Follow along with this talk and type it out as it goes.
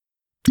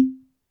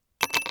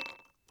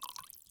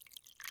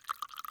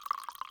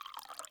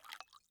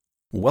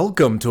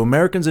Welcome to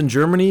Americans in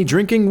Germany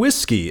Drinking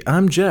Whiskey.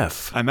 I'm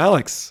Jeff. I'm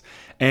Alex,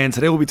 and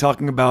today we'll be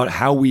talking about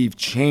how we've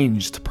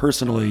changed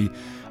personally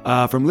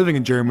from living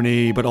in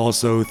Germany, but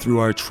also through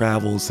our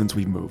travels since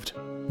we've moved.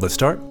 Let's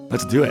start.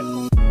 Let's do it.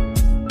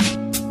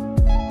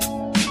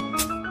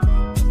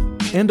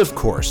 And of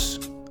course,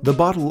 the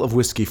bottle of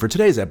whiskey for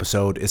today's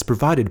episode is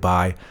provided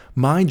by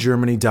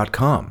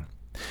mygermany.com.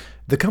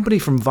 The company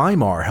from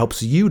Weimar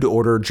helps you to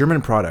order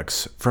German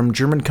products from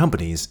German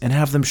companies and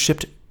have them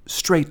shipped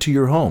straight to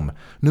your home,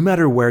 no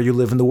matter where you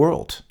live in the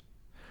world.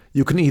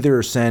 You can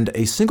either send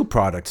a single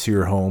product to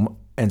your home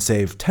and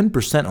save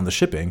 10% on the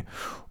shipping,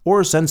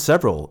 or send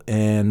several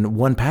in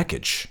one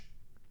package.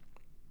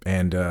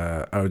 And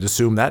I would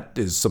assume that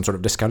is some sort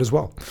of discount as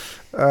well.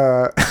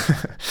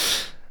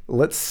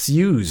 Let's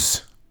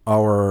use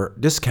our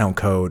discount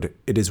code.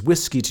 It is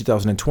Whiskey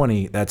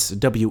 2020. That's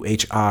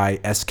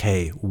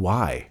WHISKY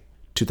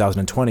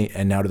 2020.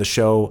 And now to the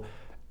show.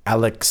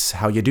 Alex,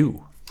 how you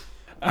do?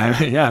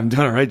 I'm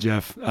doing all right,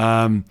 Jeff.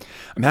 I'm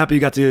happy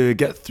you got to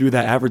get through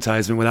that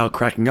advertisement without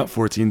cracking up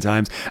 14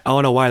 times. I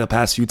don't know why the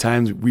past few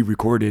times we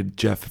recorded,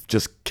 Jeff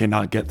just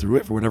cannot get through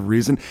it for whatever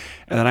reason.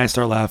 And then I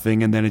start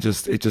laughing, and then it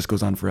just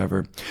goes on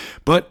forever.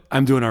 But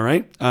I'm doing all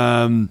right.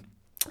 I've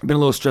been a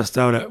little stressed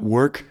out at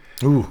work.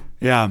 Ooh.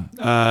 Yeah.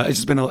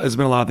 It's been a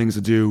lot of things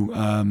to do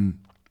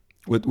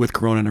with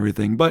Corona and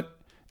everything, but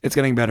it's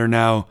getting better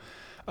now.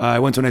 I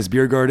went to a nice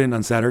beer garden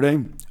on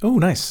Saturday. Oh,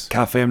 nice.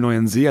 Café am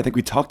Neuen See. I think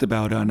we talked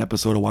about an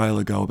episode a while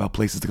ago about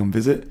places to come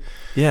visit.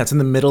 Yeah, it's in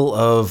the middle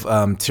of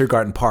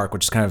Tiergarten Park,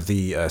 which is kind of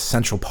the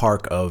central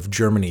park of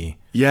Germany.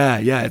 Yeah,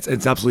 it's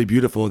absolutely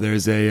beautiful.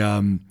 There's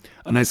a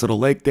nice little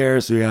lake there,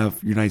 so you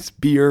have your nice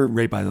beer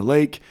right by the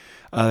lake.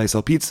 They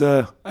sell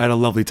pizza. I had a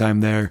lovely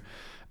time there.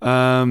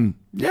 Now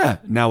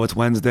it's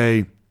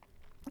Wednesday,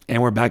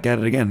 and we're back at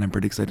it again. I'm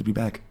pretty excited to be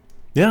back.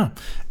 Yeah.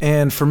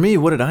 And for me,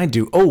 what did I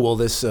do? Oh, well,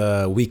 this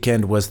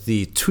weekend was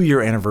the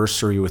 2-year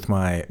anniversary with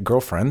my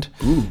girlfriend.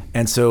 Ooh.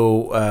 And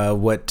so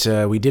what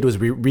we did was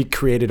we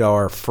recreated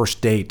our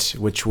first date,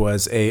 which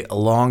was a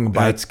long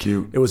bike. That's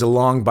cute. It was a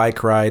long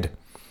bike ride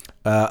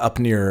up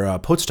near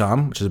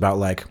Potsdam, which is about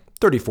like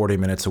 30, 40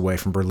 minutes away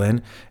from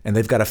Berlin. And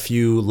they've got a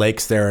few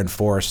lakes there and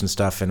forests and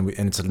stuff. And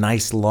it's a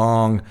nice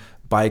long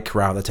bike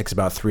route that takes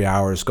about 3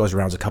 hours, goes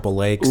around a couple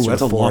lakes. Ooh,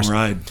 that's a long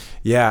ride.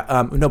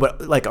 Yeah. No,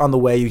 but like on the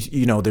way,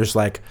 you know, there's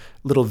like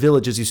little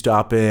villages you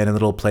stop in, a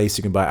little place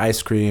you can buy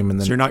ice cream, and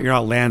then So you're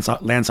not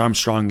Lance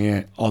Armstrong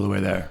it all the way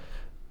there.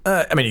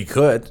 I mean, you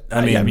could.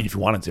 I mean, if you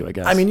wanted to, I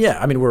guess. I mean, yeah.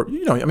 I mean,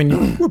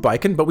 we're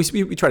biking, but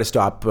we try to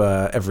stop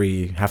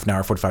every half an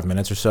hour, 45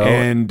 minutes or so.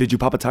 And did you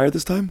pop a tire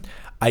this time?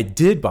 I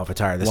did pop a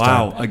tire this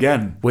time. Wow,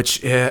 again.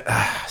 Which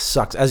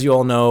sucks. As you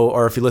all know,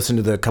 or if you listened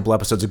to the couple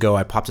episodes ago,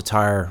 I popped a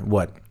tire,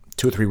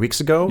 2 or 3 weeks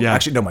ago? Yeah.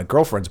 Actually, no, my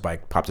girlfriend's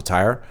bike popped a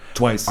tire.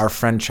 Twice. Our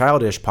friend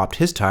Childish popped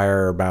his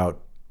tire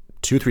about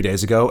 2-3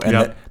 days ago.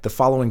 And the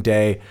following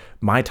day,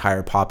 my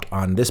tire popped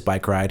on this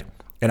bike ride.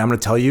 And I'm going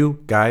to tell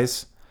you,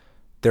 guys,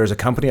 there's a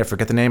company, I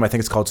forget the name, I think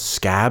it's called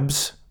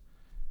Scabs.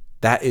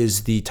 That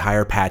is the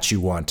tire patch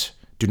you want.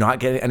 Do not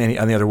get any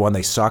other one.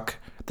 They suck.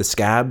 The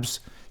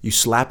Scabs, you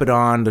slap it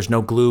on. There's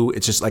no glue.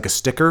 It's just like a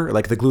sticker.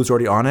 Like the glue's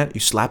already on it. You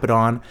slap it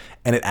on,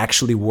 and it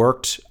actually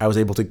worked. I was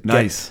able to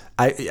Nice.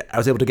 I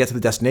was able to get to the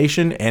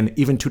destination, and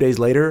even 2 days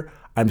later,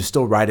 I'm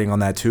still riding on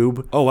that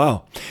tube. Oh,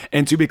 wow.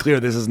 And to be clear,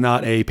 this is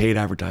not a paid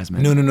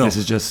advertisement. No. This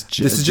is just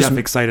Jeff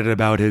excited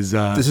about his...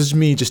 This is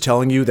me just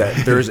telling you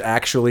that there is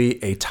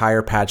actually a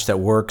tire patch that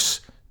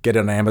works. Get it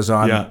on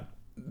Amazon. Yeah.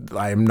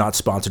 I am not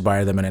sponsored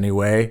by them in any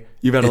way.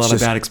 You've had a lot of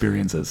bad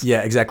experiences.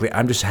 Yeah, exactly.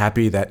 I'm just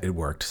happy that it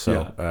worked.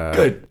 So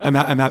good. I'm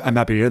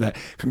happy to hear that.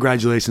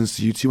 Congratulations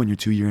to you two on your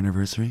 2-year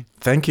anniversary.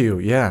 Thank you.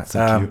 Yeah.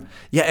 So cute.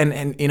 Yeah,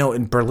 and you know,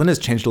 Berlin has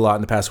changed a lot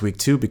in the past week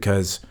too,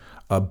 because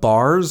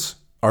bars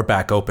are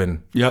back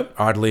open. Yep.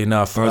 Oddly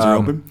enough. Bars are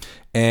open.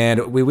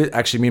 And me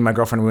and my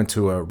girlfriend, we went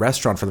to a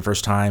restaurant for the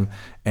first time.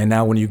 And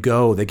now when you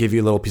go, they give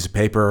you a little piece of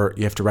paper.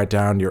 You have to write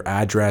down your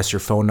address, your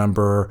phone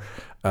number,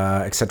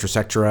 et cetera, et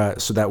cetera.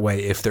 So that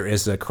way, if there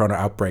is a corona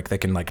outbreak, they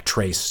can like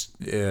trace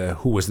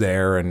who was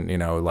there and, you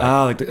know,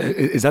 like.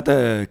 Is that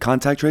the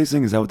contact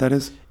tracing? Is that what that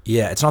is?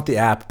 Yeah, it's not the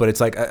app, but it's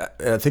like,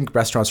 I think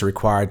restaurants are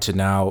required to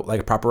now,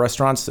 like proper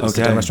restaurants,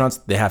 restaurants,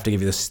 they have to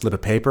give you this slip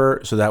of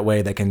paper. So that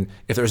way they can,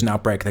 if there's an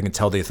outbreak, they can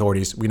tell the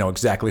authorities, we know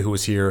exactly who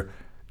was here,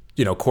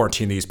 you know,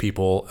 quarantine these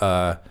people.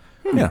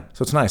 Yeah,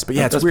 so it's nice. But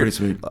yeah, that's weird.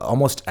 pretty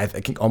sweet. I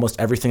think almost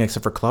everything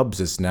except for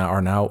clubs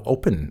are now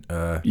open.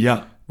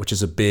 Yeah. Which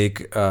is a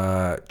big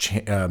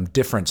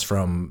difference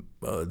from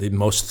the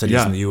most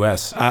cities in the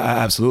U.S.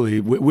 Absolutely.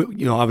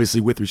 You know,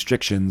 obviously with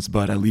restrictions,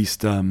 but at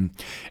least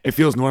it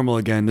feels normal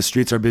again. The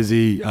streets are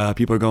busy.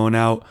 People are going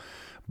out.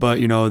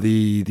 But, you know,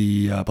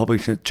 the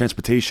public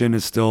transportation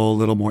is still a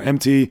little more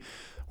empty.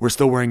 We're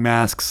still wearing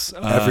masks.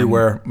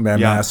 Everywhere,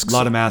 masks. A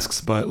lot of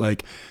masks, but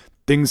like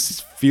things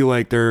feel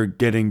like they're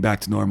getting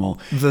back to normal.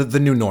 The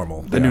new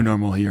normal. The new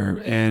normal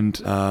here. And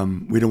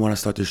we don't want to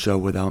start the show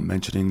without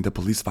mentioning the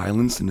police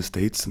violence in the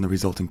States and the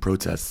resulting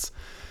protests.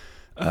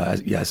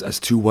 Yes, as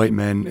two white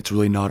men, it's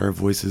really not our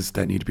voices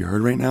that need to be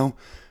heard right now,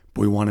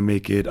 but we want to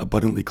make it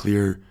abundantly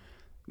clear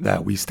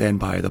that we stand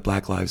by the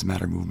Black Lives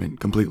Matter movement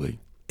completely.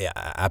 Yeah,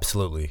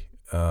 absolutely.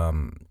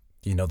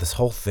 This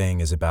whole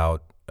thing is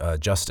about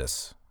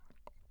justice.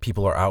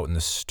 People are out in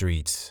the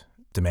streets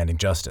demanding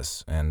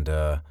justice, and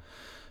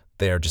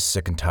they are just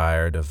sick and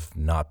tired of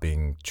not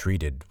being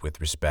treated with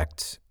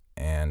respect,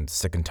 and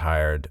sick and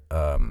tired,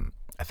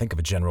 I think, of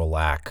a general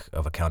lack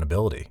of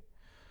accountability.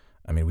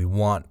 I mean, we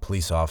want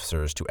police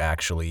officers to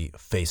actually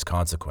face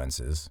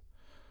consequences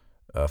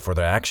for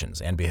their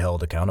actions and be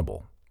held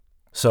accountable.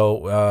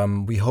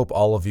 So we hope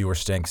all of you are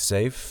staying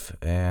safe,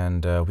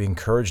 and we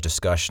encourage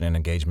discussion and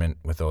engagement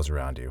with those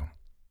around you.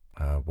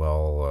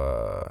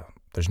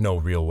 There's no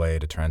real way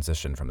to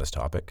transition from this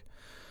topic,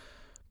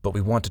 but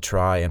we want to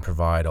try and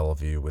provide all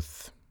of you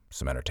with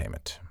some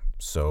entertainment.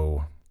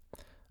 So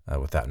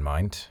with that in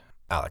mind,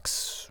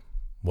 Alex,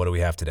 what do we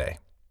have today?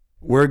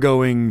 We're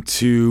going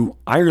to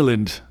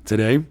Ireland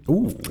today.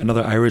 Ooh,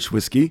 Another Irish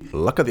whiskey.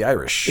 luck of the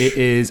Irish. It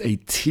is a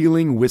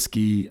Teeling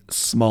whiskey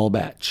small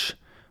batch.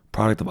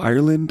 Product of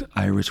Ireland,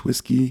 Irish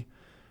whiskey.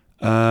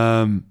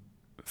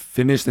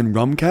 Finished in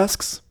rum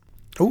casks.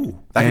 Ooh,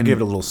 that could give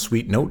it a little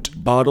sweet note.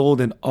 Bottled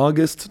in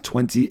August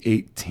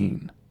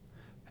 2018.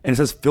 And it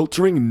says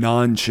filtering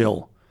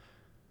non-chill.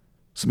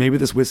 So maybe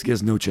this whiskey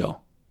has no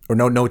chill. Or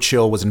no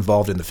chill was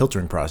involved in the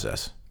filtering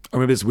process. Or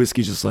maybe this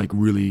whiskey just like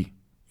really,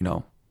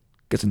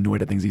 gets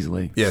annoyed at things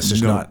easily. Yeah, it's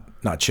just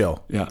not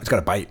chill. Yeah. It's got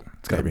a bite.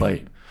 It's got a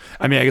bite.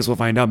 I mean, I guess we'll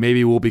find out.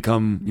 Maybe we'll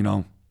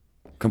become,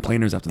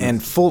 complainers after this.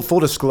 And full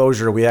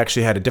disclosure, we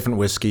actually had a different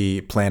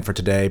whiskey planned for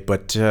today,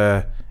 but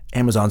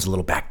Amazon's a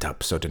little backed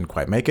up, so it didn't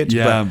quite make it.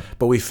 Yeah.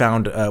 But we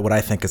found what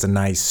I think is a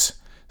nice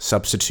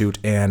substitute,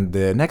 and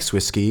the next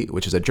whiskey,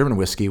 which is a German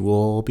whiskey,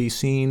 will be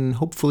seen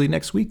hopefully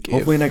next week.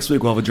 Hopefully next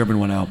week we'll have a German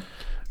one out.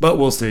 But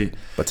we'll see.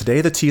 But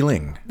today, the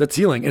Teeling. The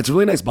Teeling. It's a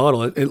really nice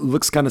bottle. It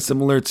looks kind of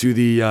similar to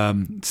the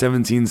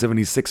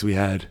 1776 we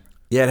had.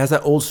 Yeah, it has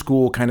that old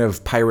school kind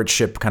of pirate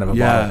ship kind of a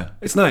Yeah, bottle.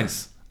 it's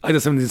nice. I like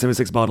the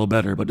 1776 bottle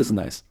better, but this is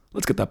nice.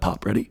 Let's get that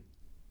pop ready.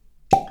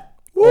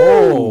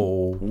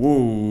 Whoa.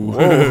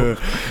 Whoa.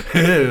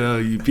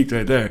 You peaked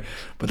right there.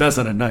 But that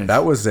sounded nice.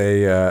 That was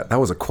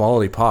a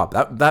quality pop.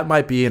 That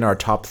might be in our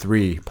top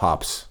 3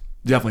 pops.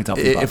 Definitely top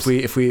 3 pops.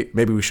 If we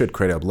maybe we should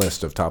create a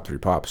list of top 3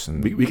 pops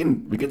and We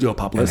can do a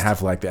pop and list.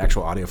 have like the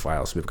actual audio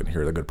files so people can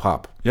hear the good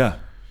pop. Yeah.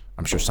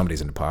 I'm sure somebody's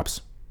into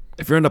pops.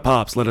 If you're into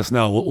pops, let us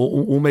know.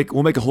 We'll make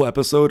a whole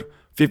episode,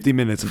 50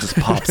 minutes of just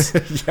pops.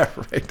 Yeah,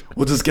 right.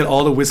 We'll just get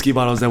all the whiskey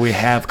bottles that we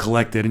have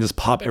collected and just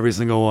pop every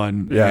single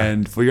one. Yeah.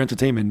 And for your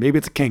entertainment, maybe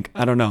it's a kink.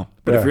 I don't know.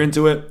 But Yeah. if you're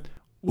into it,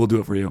 we'll do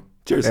it for you.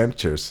 Cheers. And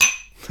cheers.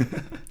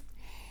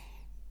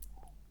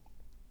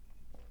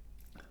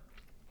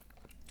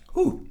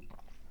 Ooh,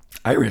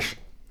 Irish.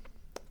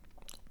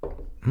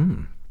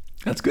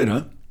 That's good,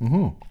 huh?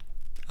 Mm-hmm.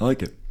 I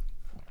like it.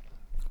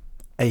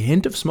 A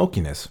hint of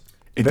smokiness.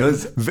 It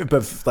does. But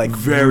like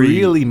Very-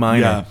 really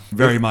minor. yeah,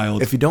 very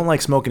mild. If you don't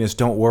like smokiness,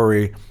 don't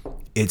worry.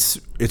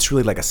 It's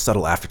really like a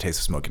subtle aftertaste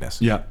of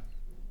smokiness. Yeah.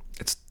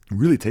 It's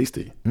really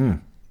tasty. Yeah,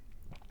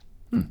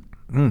 Want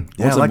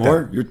I some like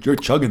more? that. You're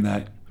chugging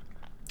that.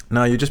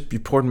 No, you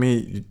poured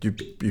me.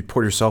 You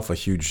poured yourself a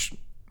huge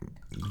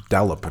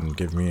dollop and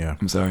gave me a.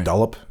 I'm sorry.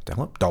 Dollop.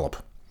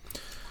 Like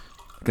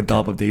a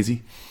dollop of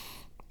Daisy.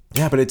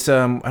 Yeah, but it's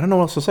I don't know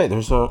what else to say.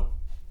 There's a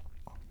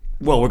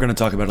Well, we're going to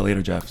talk about it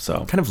later, Jeff.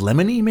 So kind of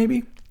lemony,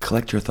 maybe.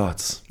 collect your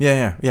thoughts.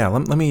 Yeah.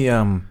 Let me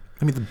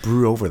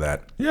brew over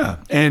that. Yeah.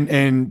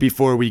 And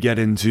before we get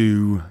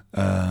into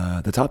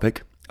the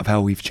topic of how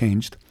we've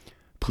changed,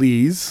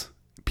 please,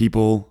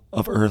 people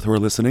of Earth who are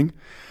listening,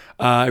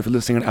 if you're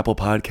listening on Apple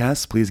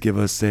Podcasts, please give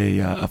us a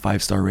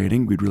 5-star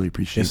rating. We'd really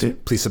appreciate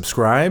it. Please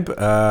subscribe.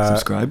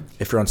 Subscribe.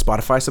 If you're on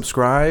Spotify,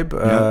 subscribe.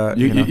 Yeah.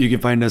 You know. You can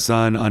find us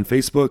on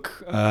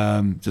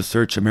Facebook. Just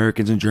search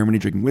Americans in Germany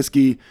Drinking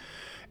Whiskey.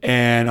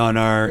 And on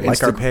our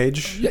Like our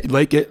page. Yeah,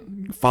 like it,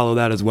 follow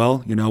that as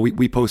well.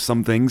 We post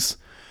some things.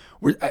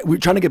 We're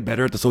trying to get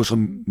better at the social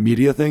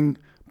media thing,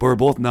 but we're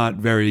both not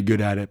very good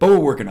at it. But we're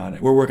working on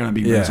it. We're working on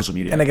being better at social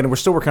media. And again, we're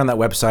still working on that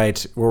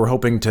website where we're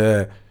hoping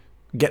to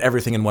get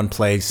everything in one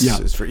place. Yeah.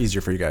 It's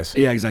easier for you guys.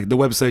 Yeah, exactly. The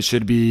website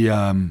should be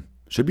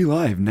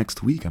live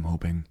next week, I'm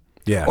hoping.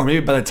 Yeah. Or maybe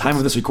by the time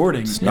of this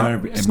recording.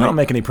 Let's not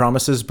make any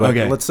promises, but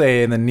Okay. let's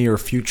say in the near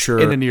future.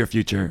 in the near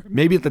future.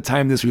 Maybe at the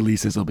time this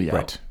releases, it'll be out.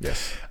 Right.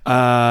 Yes.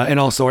 And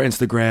also our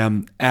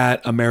Instagram at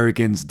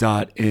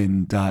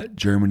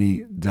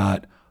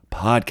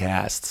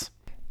americans.in.germany.podcasts.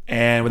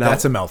 And without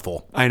That's a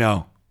mouthful. I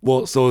know.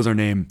 Well, so is our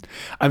name.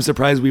 I'm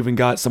surprised we even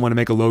got someone to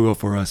make a logo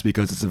for us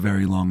because it's a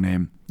very long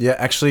name. Yeah,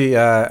 actually,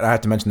 I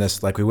have to mention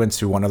this. Like, we went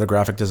to one other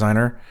graphic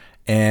designer,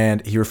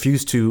 and he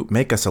refused to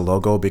make us a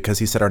logo because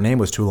he said our name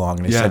was too long,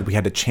 and he Yeah. said we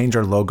had to change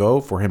our logo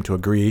for him to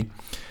agree.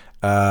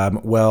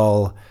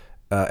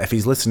 If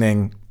he's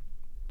listening,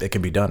 it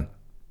can be done.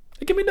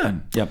 It can be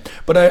done. Yeah.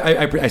 But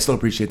I still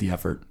appreciate the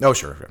effort. Oh,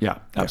 sure. Yeah,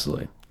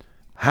 absolutely.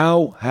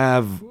 How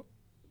have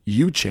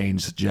you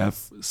changed,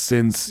 Jeff,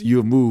 since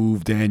you've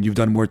moved and you've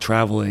done more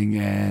traveling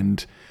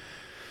and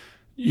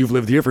you've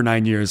lived here for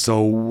 9 years.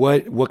 So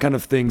what kind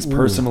of things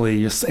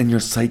personally in your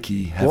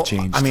psyche have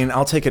changed? I mean,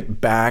 I'll take it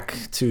back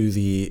to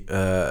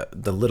the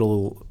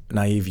little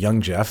naive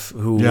young Jeff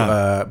who,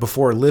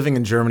 before living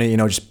in Germany, you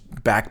know, just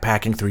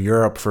backpacking through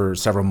Europe for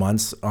several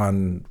months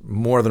on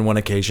more than one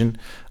occasion.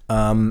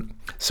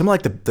 Some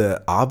like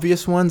the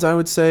obvious ones I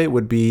would say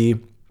would be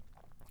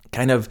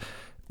kind of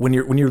when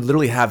you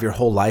literally have your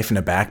whole life in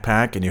a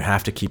backpack and you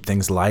have to keep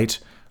things light.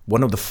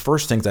 One of the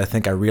first things I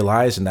think I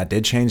realized, and that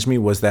did change me,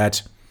 was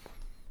that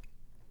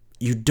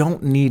you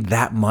don't need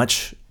that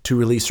much to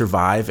really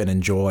survive and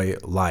enjoy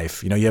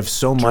life. You know, you have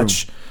so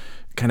much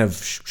kind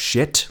of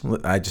shit.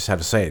 I just have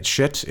to say it,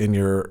 shit in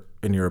your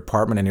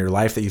apartment and your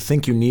life that you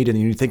think you need and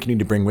you think you need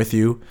to bring with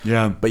you.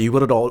 Yeah. But you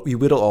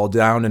whittle all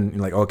down and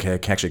you're like, okay, I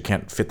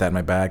can't fit that in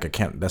my bag.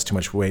 That's too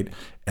much weight.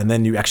 And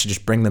then you actually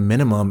just bring the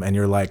minimum and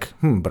you're like,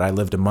 but I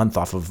lived a month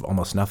off of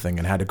almost nothing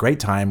and had a great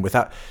time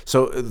without.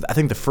 So I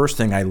think the first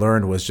thing I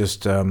learned was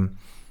just,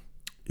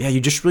 you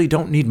just really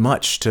don't need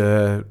much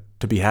to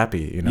be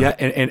happy, you know? Yeah.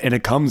 And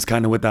it comes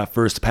kind of with that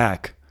first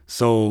pack.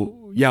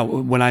 So yeah,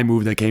 when I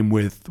moved, I came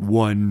with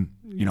one,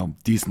 you know,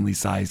 decently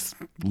sized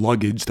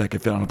luggage that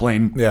could fit on a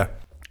plane. Yeah.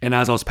 And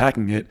as I was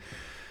packing it,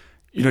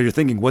 you know, you're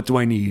thinking, what do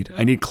I need?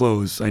 I need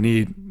clothes. I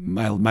need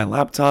my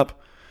laptop.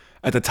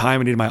 At the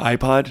time, I needed my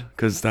iPod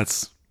because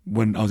that's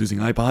when I was using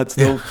iPod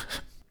still.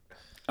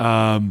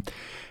 And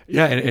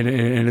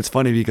it's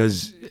funny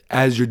because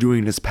as you're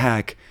doing this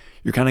pack,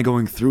 you're kind of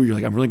going through, you're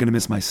like, I'm really going to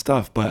miss my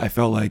stuff. But I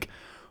felt like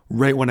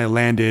right when I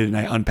landed and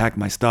I unpacked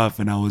my stuff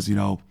and I was, you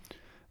know,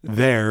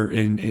 here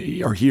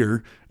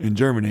in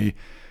Germany,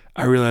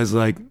 I realized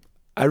like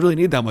I really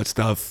need that much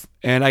stuff,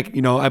 and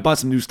I bought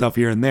some new stuff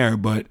here and there,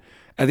 but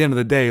at the end of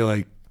the day,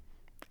 like,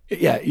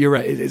 yeah, you're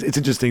right. It's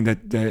interesting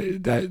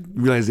that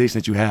realization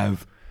that you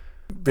have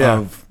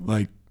of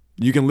like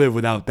you can live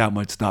without that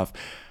much stuff.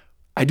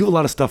 I do a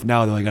lot of stuff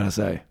now, though. I gotta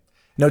say,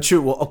 no,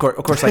 true. Well, of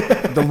course,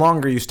 like the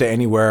longer you stay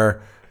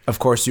anywhere, of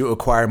course, you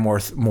acquire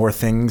more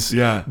things.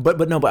 Yeah. But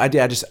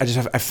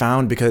I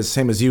found, because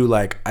same as you,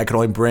 like I could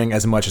only bring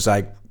as much as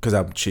because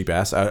I'm cheap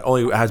ass. I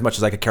only as much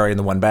as I could carry in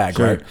the one bag,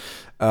 sure.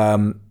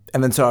 right?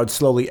 And then so I would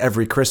slowly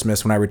every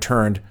Christmas when I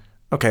returned,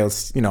 okay,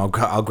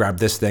 I'll grab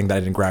this thing that I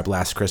didn't grab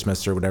last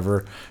Christmas or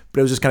whatever. But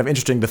it was just kind of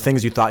interesting, the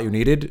things you thought you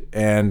needed,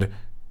 and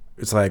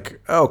it's like,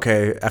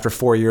 okay, after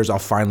 4 years, I'll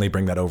finally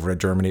bring that over to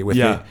Germany with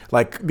me,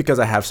 like because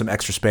I have some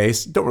extra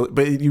space.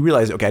 But you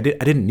realize, okay, I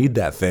didn't need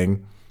that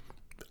thing.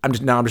 I'm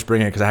just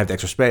bringing it because I have the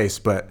extra space,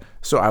 but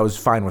so I was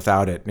fine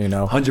without it, you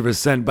know.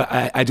 100%. But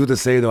I do have to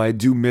say though, I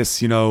do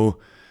miss, you know,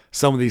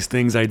 some of these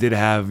things I did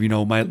have, you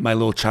know, my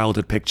little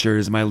childhood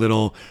pictures, my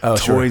little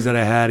toys that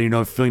I had, you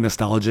know, feeling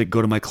nostalgic,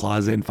 go to my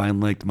closet and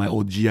find like my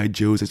old G.I.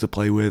 Joes I used to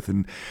play with.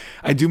 And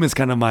I do miss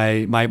kind of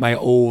my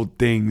old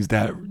things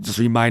that just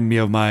remind me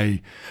of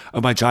my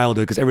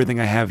childhood, because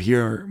everything I have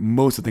here,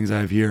 most of the things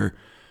I have here,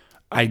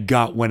 I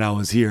got when I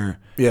was here.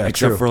 Yeah,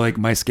 except for like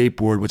my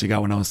skateboard, which I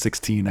got when I was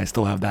 16. I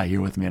still have that here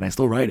with me, and I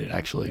still ride it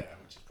actually. Yeah,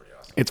 which is pretty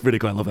awesome. It's pretty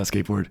cool. I love that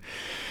skateboard.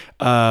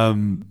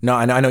 No,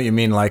 I know what you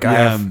mean. Like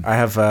I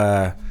have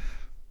a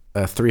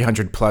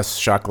 300 plus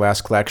shot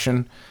glass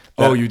collection.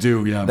 You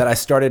do, yeah. That I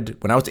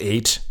started when I was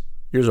 8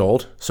 years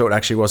old. So it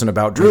actually wasn't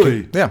about drinking.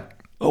 Really? Yeah.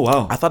 Oh,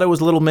 wow. I thought it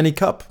was a little mini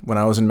cup. When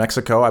I was in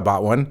Mexico, I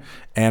bought one.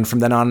 And from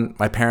then on,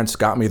 my parents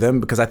got me them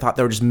because I thought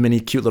they were just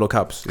mini cute little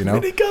cups, you know?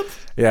 Mini cups?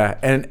 Yeah.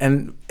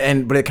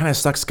 But it kind of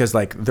sucks because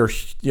like they're,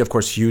 of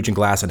course, huge and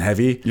glass and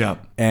heavy. Yeah.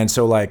 And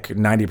so like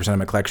 90% of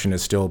my collection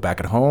is still back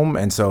at home.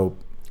 And so...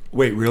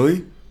 Wait,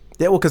 really?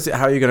 Yeah, well, because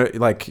how are you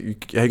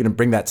gonna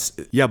bring that?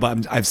 Yeah,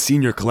 but I've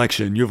seen your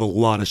collection. You have a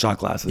lot of shot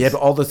glasses. Yeah, but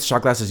all the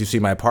shot glasses you see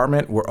in my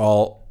apartment were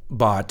all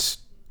bought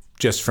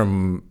just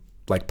from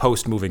like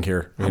post moving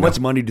here. How much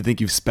money do you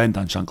think you've spent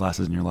on shot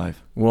glasses in your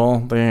life? Well,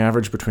 they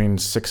average between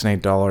 $6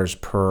 and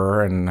 $8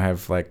 per, and I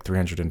have like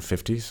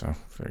 350. So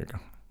there you go.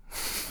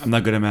 I'm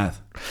not good at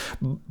math.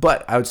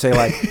 But I would say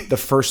like the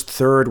first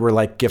third were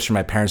like gifts from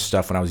my parents'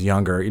 stuff when I was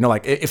younger. You know,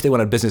 like if they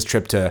went on a business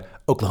trip to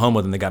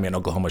Oklahoma, then they got me an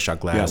Oklahoma shot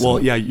glass. Yeah, well,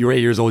 you were 8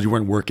 years old. You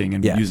weren't working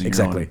and using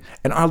exactly. your own.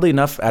 And oddly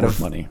enough, out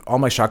of money. All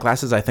my shot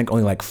glasses, I think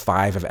only like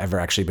 5 have ever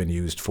actually been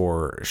used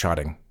for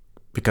shotting.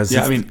 Because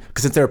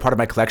since they were part of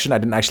my collection, I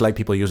didn't actually like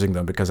people using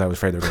them because I was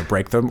afraid they were going to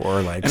break them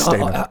or like stain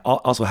them.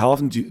 Also, how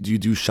often do you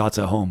do shots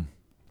at home?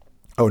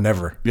 Oh,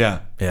 never.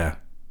 Yeah. Yeah.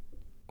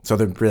 So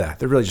they're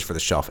really just for the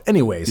shelf.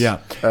 Anyways. Yeah.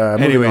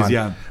 Anyways, on.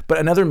 Yeah. But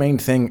another main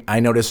thing I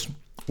noticed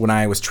when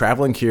I was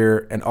traveling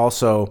here and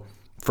also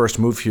first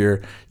moved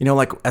here, you know,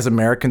 like as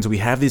Americans, we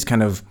have these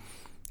kind of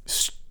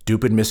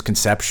stupid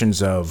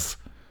misconceptions of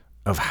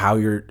how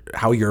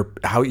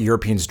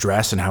Europeans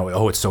dress and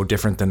how it's so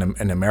different than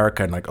in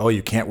America, and like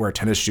you can't wear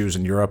tennis shoes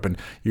in Europe, and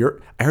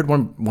I heard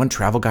one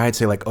travel guide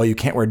say like you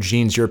can't wear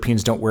jeans,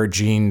 Europeans don't wear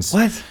jeans.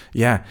 What?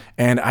 Yeah,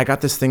 and I got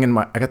this thing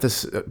I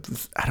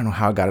don't know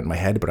how I got it in my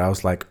head, but I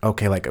was like,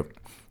 okay, like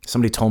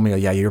somebody told me,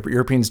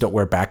 Europeans don't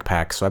wear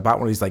backpacks, so I bought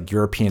one of these like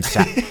European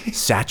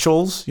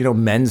satchels, you know,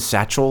 men's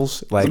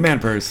satchels, like it's a man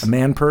purse. A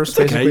man purse.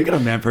 It's okay, you got a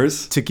man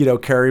purse to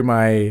carry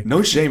my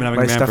no shame in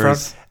having a man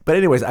purse. But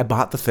anyways, I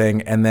bought the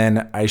thing, and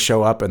then I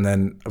show up, and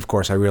then of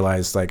course I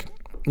realized, like,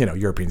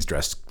 Europeans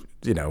dress,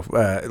 they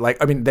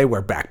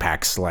wear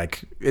backpacks,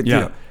 like, Yeah. you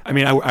know. I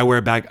mean, I wear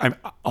a bag. I'm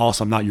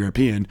not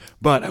European,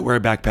 but I wear a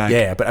backpack.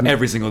 Yeah, but I mean,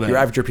 every single day. Your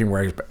average European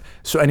wears.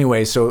 So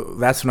anyway, so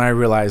that's when I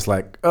realized,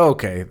 like, oh,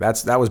 okay,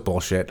 that was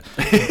bullshit.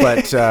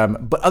 But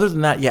other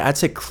than that, yeah, I'd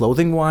say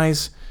clothing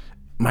wise,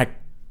 and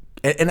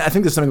I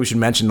think there's something we should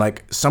mention.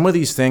 Like, some of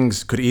these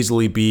things could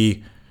easily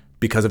be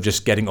because of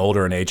just getting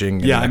older and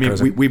aging. Yeah, I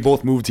mean, we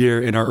both moved here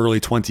in our early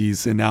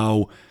 20s, and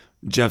now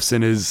Jeff's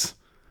in his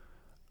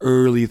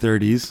early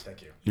 30s.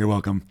 Thank you. You're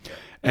welcome.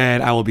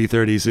 And I will be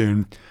 30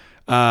 soon.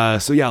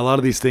 So yeah, a lot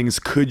of these things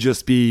could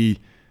just be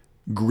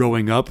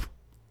growing up,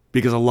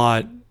 because a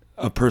lot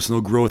of personal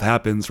growth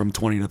happens from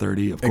 20 to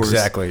 30, of course.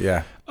 Exactly,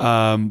 yeah.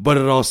 But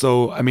it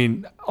also, I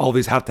mean, all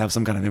these have to have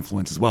some kind of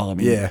influence as well. I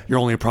mean, Yeah. you're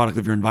only a product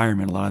of your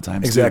environment a lot of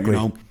times. Exactly.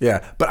 Too,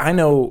 Yeah. But I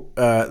know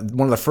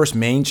one of the first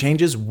main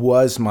changes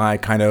was my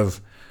kind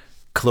of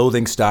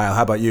clothing style.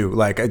 How about you?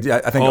 Like, I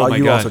think Oh my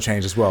you God. also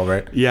changed as well,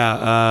 right?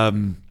 Yeah.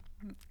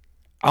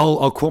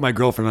 I'll quote my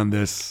girlfriend on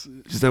this.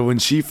 She said, when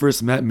she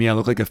first met me, I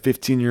looked like a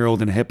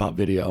 15-year-old in a hip hop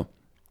video.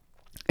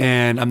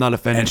 And I'm not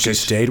offended. And she because-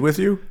 stayed with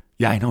you?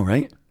 Yeah, I know,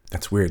 right?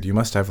 That's weird. You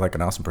must have like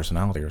an awesome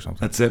personality or something.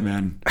 That's it,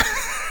 man.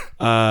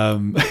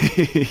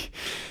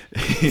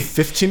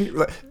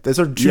 15. Those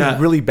are two Yeah.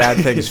 really bad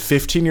things.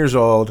 15 years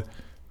old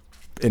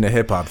in a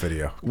hip hop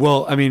video.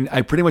 Well, I mean,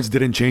 I pretty much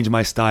didn't change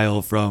my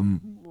style from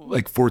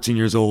like 14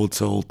 years old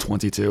till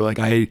 22. Like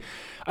I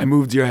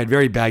moved here. I had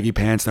very baggy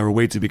pants that were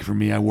way too big for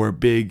me. I wore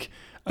big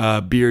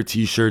beer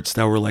t-shirts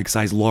that were like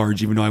size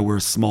large, even though I wear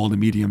small to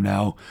medium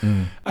now.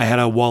 I had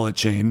a wallet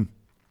chain,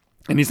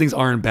 and these things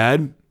aren't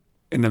bad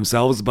in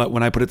themselves, but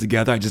when I put it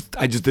together, I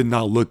just did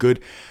not look good.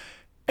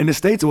 In the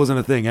States, it wasn't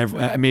a thing.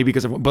 Maybe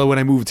but when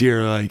I moved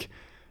here, like,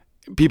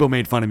 people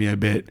made fun of me a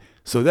bit.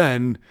 So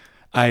then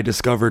I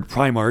discovered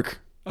Primark,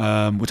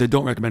 which I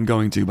don't recommend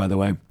going to, by the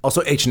way.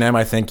 Also, H&M,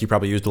 I think you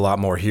probably used a lot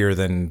more here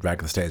than back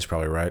in the States,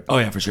 probably, right? Oh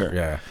yeah, for sure.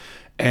 Yeah.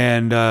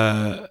 And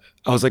I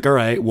was like, all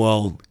right,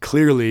 well,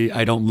 clearly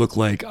I don't look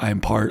like I'm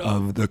part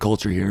of the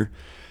culture here.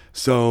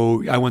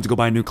 So I went to go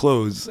buy new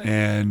clothes,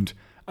 and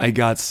I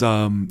got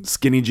some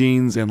skinny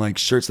jeans and like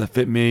shirts that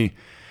fit me.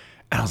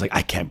 And I was like,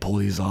 I can't pull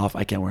these off.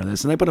 I can't wear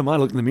this. And I put them on, I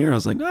looked in the mirror. I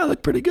was like, I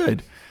look pretty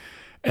good.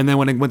 And then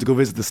when I went to go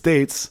visit the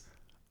States,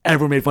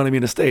 everyone made fun of me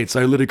in the States.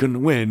 So I literally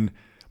couldn't win.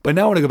 But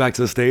now when I go back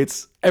to the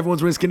States,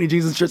 everyone's wearing skinny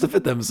jeans and shirts that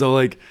fit them. So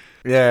like,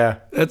 Yeah.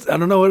 I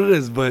don't know what it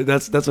is, but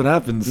that's what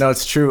happens. No,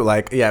 it's true.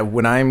 Like, yeah,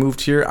 when I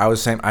moved here, I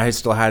was saying I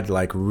still had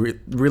like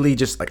really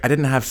just like, I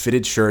didn't have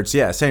fitted shirts.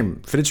 Yeah,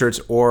 same fitted shirts,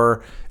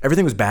 or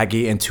everything was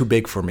baggy and too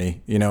big for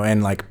me,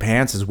 and like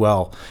pants as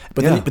well.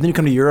 But Yeah. then you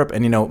come to Europe,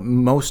 and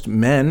most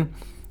men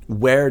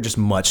wear just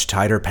much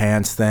tighter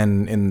pants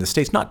than in the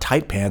States. Not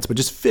tight pants, but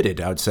just fitted,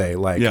 I would say.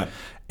 Like, Yeah.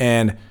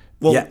 And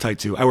Well, yeah, tight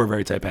too. I wear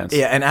very tight pants.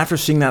 yeah, and after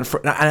seeing that,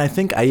 and I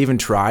think I even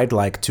tried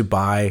like to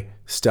buy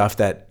stuff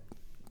that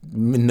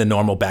in the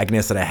normal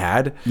bagginess that I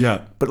had.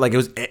 Yeah. But like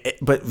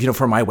but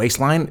for my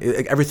waistline,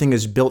 everything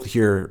is built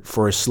here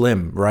for a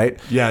slim, right?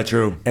 Yeah,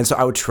 true. And so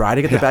I would try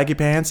to get the baggy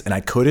pants, and I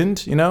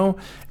couldn't,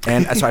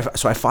 And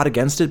so I fought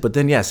against it. But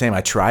then, yeah, same.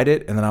 I tried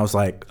it, and then I was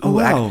like, Oh,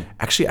 wow.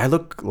 actually, I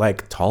look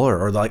like taller,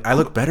 or like I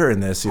look better in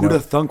this. Who'd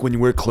have thunk when you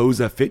wear clothes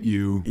that fit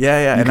you? Yeah,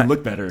 you and can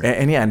look better.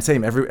 And yeah, and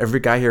same. Every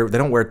guy here,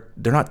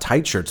 they're not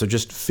tight shirts. They're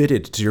just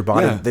fitted to your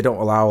body. Yeah. They don't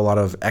allow a lot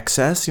of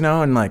excess, and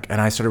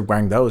I started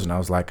wearing those, and I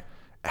was like,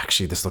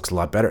 actually, this looks a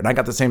lot better. And I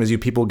got the same as you.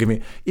 People give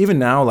me, even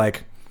now,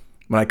 like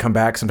when I come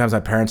back, sometimes my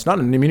parents, not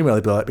in a mean way,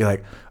 they'll be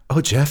like,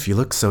 "Oh, Jeff, you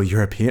look so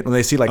European." When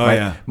they see like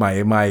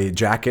my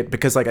jacket,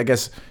 because like I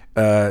guess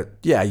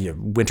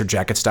winter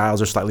jacket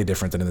styles are slightly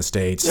different than in the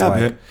States. Yeah,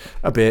 like,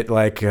 a bit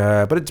like,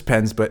 but it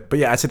depends. But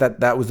yeah, I'd say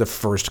that was the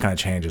first kind of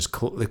changes,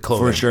 the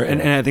clothing. For sure.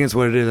 And I think that's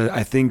what it is.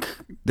 I think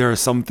there are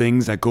some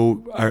things that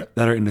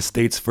are in the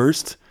States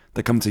first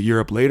that come to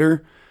Europe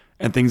later,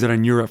 and things that are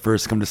in Europe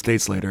first come to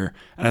States later.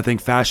 And I think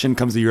fashion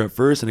comes to Europe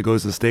first and it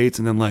goes to the States.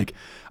 And then like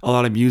a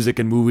lot of music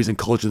and movies and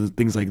culture and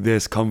things like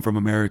this come from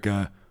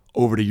America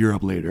over to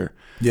Europe later.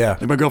 Yeah.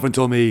 Like my girlfriend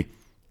told me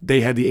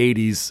they had the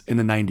 80s in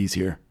the 90s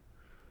here.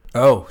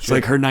 Oh, So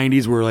like her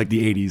 90s were like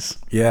the 80s.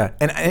 yeah,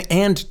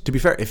 and to be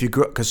fair, if you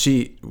grew up, because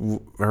she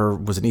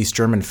was an East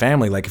German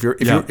family, like if you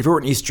were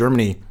in East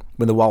Germany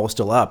when the wall was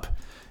still up,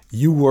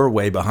 you were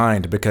way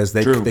behind because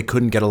they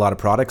couldn't get a lot of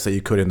products that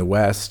you could in the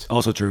West.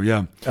 Also true,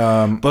 yeah.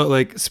 But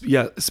like,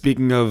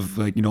 speaking of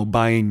like,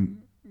 buying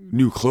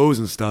new clothes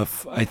and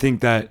stuff, I think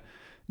that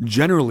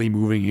generally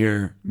moving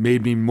here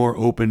made me more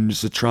open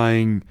just to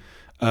trying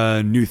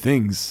new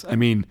things. I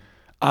mean,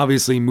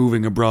 obviously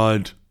moving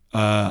abroad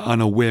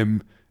on a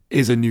whim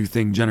is a new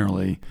thing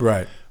generally.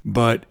 Right.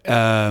 But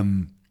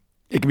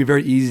it can be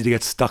very easy to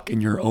get stuck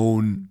in your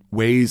own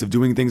ways of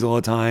doing things all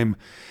the time.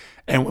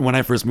 And when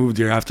I first moved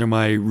here, after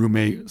my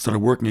roommate started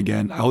working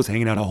again, I was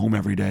hanging out at home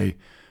every day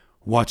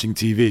watching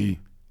TV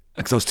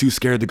because I was too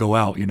scared to go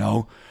out,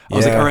 I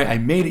was like, all right, I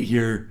made it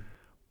here,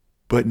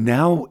 but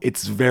now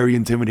it's very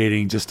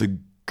intimidating just to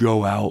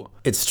go out.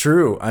 It's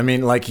true. I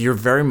mean, like you're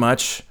very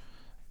much.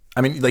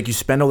 I mean, like you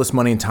spend all this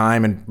money and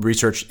time and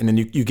research, and then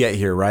you get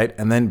here, right?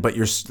 And then, but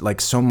you're like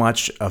so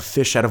much a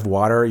fish out of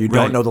water. You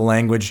don't know the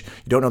language.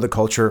 You don't know the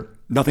culture.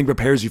 Nothing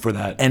prepares you for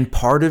that. And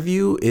part of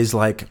you is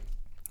like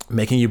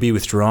making you be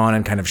withdrawn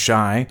and kind of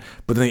shy.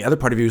 But then the other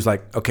part of you is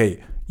like,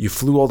 okay, you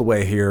flew all the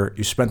way here.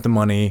 You spent the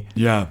money.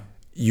 Yeah.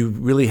 You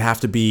really have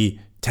to be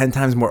 10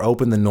 times more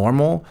open than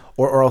normal,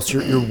 or else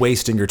you're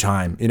wasting your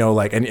time, you know,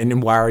 like,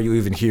 and why are you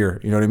even here?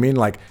 You know what I mean?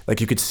 Like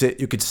you could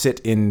sit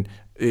in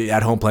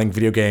at home playing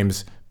video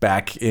games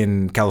back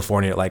in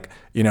California, like,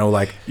 you know,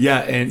 like, yeah.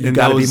 And you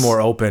gotta be more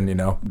open, you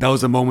know? That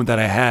was a moment that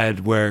I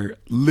had where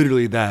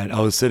literally I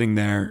was sitting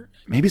there,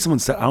 maybe someone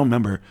said, I don't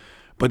remember,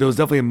 but there was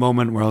definitely a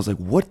moment where I was like,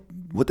 what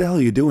the hell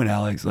are you doing,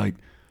 Alex? Like,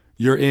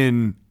 you're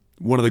in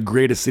one of the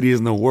greatest cities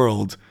in the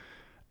world,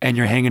 and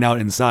you're hanging out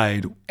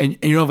inside, and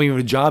you don't even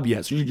have a job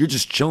yet. So you're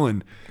just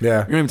chilling.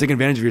 Yeah. You're not even taking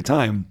advantage of your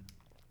time.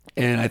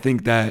 And I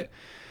think that,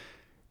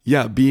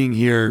 yeah, being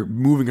here,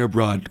 moving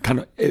abroad,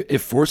 kind of, it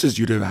forces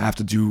you to have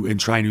to do and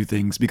try new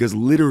things, because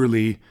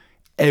literally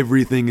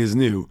everything is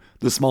new.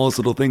 The smallest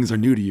little things are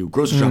new to you.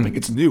 Grocery shopping,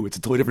 it's new. It's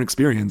a totally different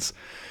experience.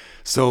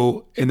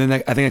 So, and then I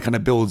think it kind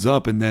of builds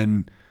up, and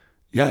then,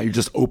 yeah, you're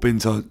just open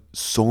to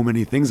so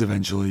many things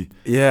eventually.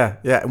 Yeah.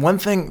 Yeah. One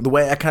thing, the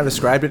way I kind of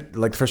described it,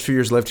 like the first few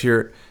years I lived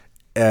here,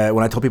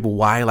 when I told people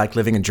why I like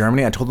living in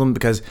Germany, I told them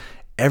because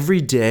every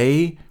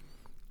day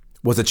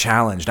was a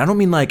challenge. And I don't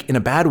mean like in a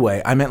bad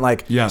way. I meant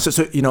like, yeah.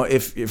 So you know,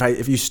 if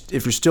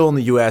you're still in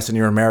the U.S. and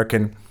you're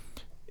American,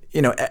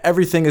 you know,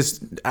 everything is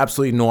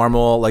absolutely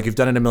normal. Like you've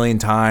done it a million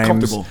times.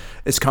 Comfortable.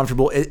 It's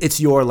comfortable. It's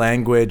your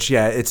language.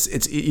 Yeah.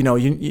 It's you know,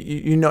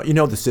 you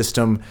know the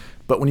system.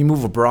 But when you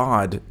move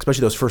abroad,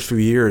 especially those first few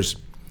years,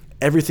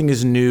 everything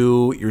is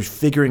new. You're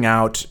figuring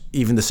out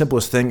even the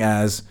simplest thing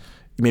as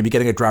maybe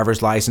getting a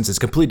driver's license. It's a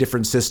completely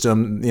different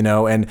system, you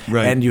know, and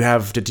you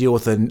have to deal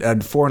with a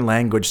foreign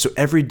language. So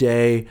every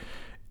day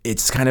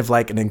it's kind of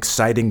like an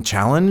exciting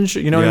challenge,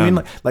 you know what I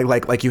mean?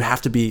 Like you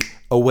have to be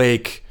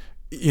awake,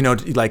 you know,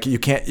 like you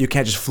can't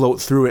just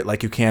float through it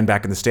like you can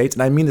back in the States.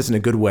 And I mean this in a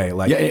good way.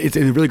 Like, yeah, it's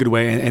in a really good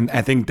way. And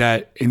I think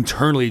that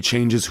internally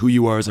changes who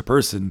you are as a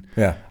person.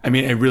 Yeah. I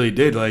mean, it really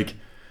did. Like,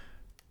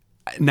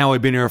 now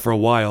I've been here for a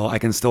while, I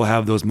can still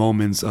have those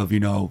moments of, you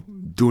know,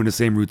 doing the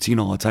same routine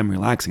all the time,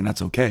 relaxing.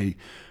 That's okay.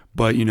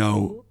 But, you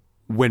know,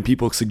 when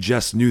people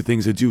suggest new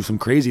things to do, some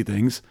crazy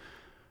things,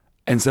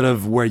 instead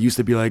of where I used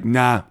to be like,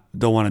 nah,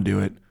 don't want to do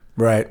it.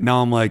 Right.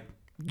 Now I'm like,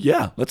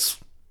 yeah, let's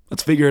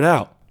figure it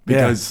out,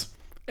 because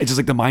it's just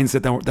like the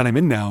mindset that I'm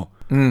in now.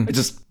 It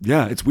just,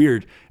 yeah, it's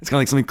weird. It's kind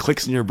of like something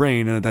clicks in your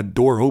brain and that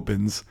door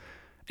opens.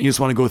 And you just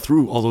want to go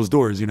through all those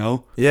doors, you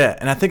know? Yeah,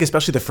 and I think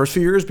especially the first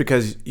few years,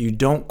 because you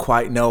don't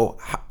quite know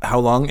how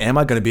long am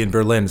I going to be in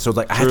Berlin. So it's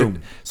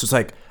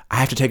like I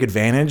have to take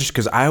advantage,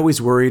 because I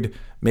always worried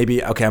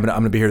maybe, okay, I'm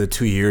gonna be here the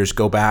 2 years,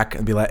 go back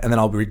and be like, and then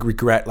I'll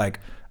regret like,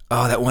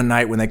 oh, that one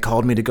night when they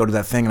called me to go to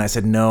that thing and I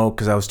said no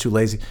because I was too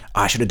lazy.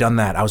 Oh, I should have done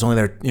that. I was only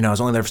there, you know,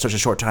 for such a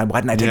short time.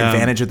 Why didn't I take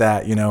advantage of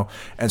that, you know?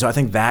 And so I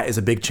think that is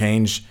a big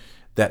change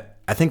that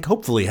I think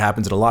hopefully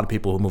happens in a lot of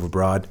people who move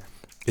abroad,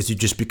 is you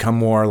just become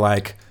more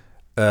like,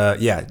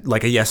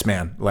 like a yes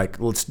man. Like,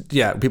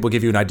 people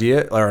give you an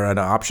idea or an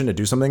option to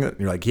do something, and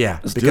you're like,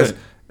 let's because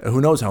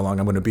who knows how long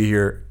I'm going to be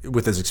here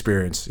with this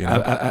experience, you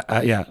know?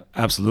 Yeah,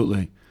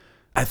 absolutely.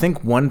 I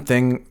think one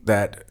thing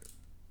that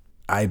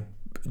I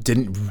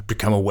didn't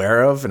become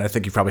aware of, and I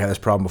think you probably had this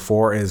problem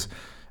before, is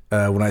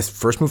when I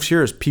first moved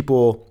here, is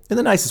people, in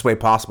the nicest way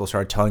possible,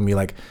 started telling me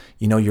like,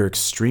 you know, you're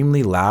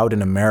extremely loud,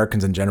 and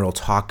Americans in general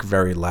talk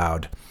very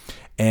loud.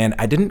 And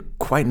I didn't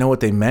quite know what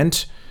they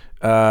meant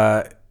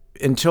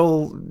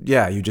until,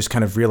 you just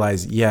kind of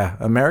realize,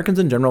 Americans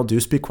in general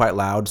do speak quite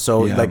loud.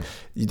 So like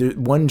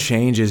one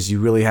change is you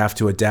really have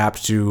to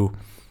adapt to,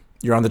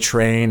 you're on the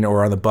train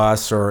or on the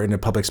bus or in a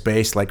public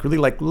space, like really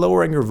like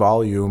lowering your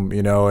volume,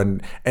 you know,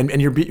 and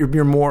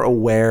you're more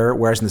aware.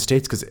 Whereas in the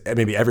States, because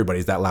maybe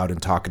everybody's that loud and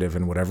talkative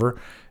and whatever,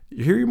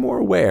 here you're more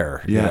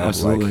aware. Yeah, you know,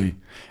 absolutely.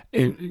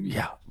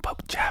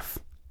 But Jeff,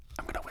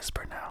 I'm gonna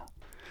whisper now.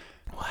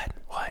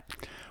 What?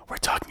 We're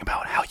talking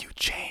about how you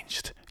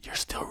changed. You're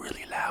still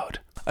really loud.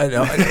 I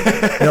know.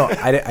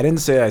 I didn't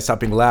say I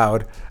stopped being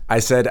loud. I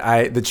said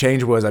the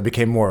change was I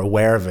became more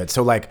aware of it.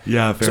 So like,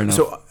 fair enough.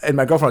 So, and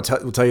my girlfriend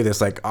will tell you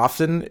this, like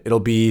often we'll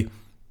be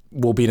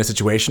in a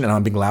situation and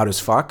I'm being loud as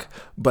fuck,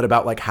 but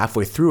about like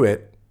halfway through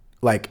it,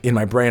 like in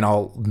my brain,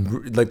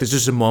 there's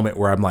just a moment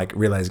where I'm like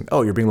realizing,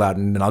 oh, you're being loud,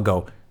 and then I'll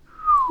go,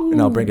 and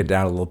I'll bring it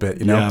down a little bit,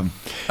 you know?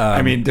 Yeah.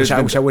 I mean, which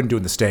I wouldn't do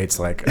in the States.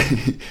 Like,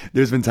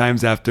 there's been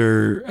times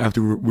after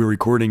we're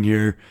recording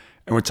here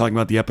and we're talking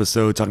about the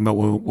episode, talking about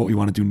what we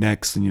want to do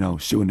next, and, you know,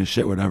 shooting the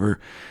shit, whatever.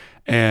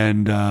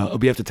 And it'll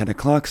be after 10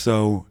 o'clock.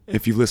 So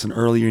if you listen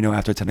early, you know,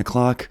 after 10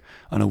 o'clock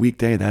on a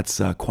weekday,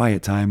 that's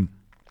quiet time.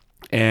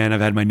 And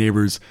I've had my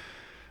neighbors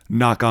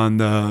knock on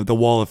the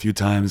wall a few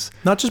times.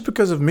 Not just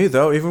because of me,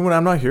 though. Even when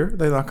I'm not here,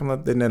 they knock on the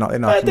wall.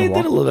 They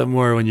did a little bit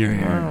more when you're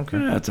here. Oh, okay.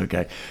 That's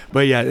okay.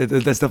 But yeah,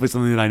 that's definitely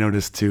something that I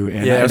noticed too.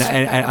 And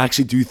I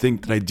actually do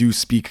think that I do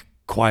speak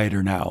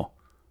quieter now.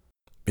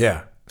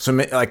 Yeah. So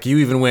like you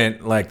even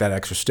went like that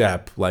extra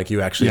step, like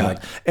you actually Yeah. like,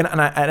 and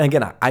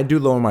again, I do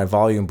lower my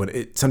volume, but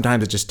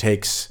sometimes it just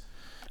takes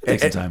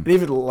Takes some time.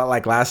 Even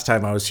like last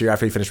time I was here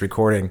after he finished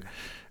recording,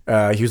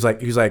 he was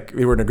like,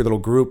 we were in a good little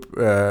group.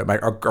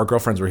 Our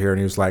girlfriends were here, and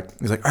he was like,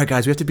 all right,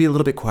 guys, we have to be a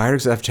little bit quieter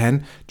because I have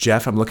 10.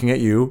 Jeff, I'm looking at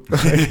you.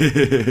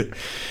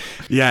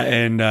 Yeah,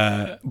 and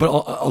but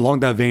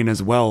along that vein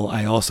as well,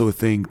 I also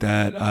think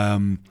that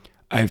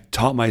I've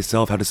taught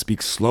myself how to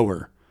speak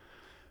slower.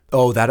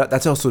 Oh,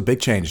 that's also a big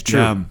change, true.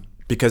 Yeah.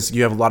 Because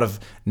you have a lot of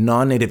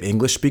non-native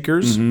English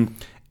speakers,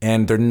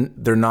 and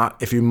they're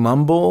not. If you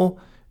mumble,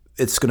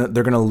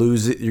 they're gonna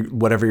lose it,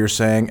 whatever you're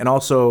saying. And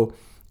also,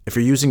 if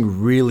you're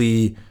using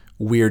really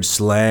weird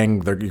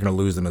slang, you're gonna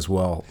lose them as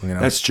well. You know?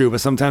 That's true,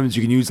 but sometimes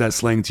you can use that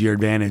slang to your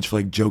advantage for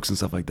like jokes and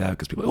stuff like that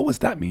because people, oh, what's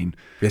that mean?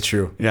 It's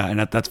true. Yeah, and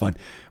that's fun.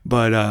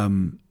 But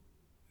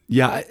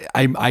yeah,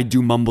 I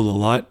do mumble a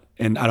lot,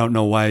 and I don't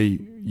know why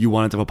you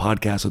wanted to have a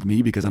podcast with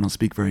me because I don't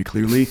speak very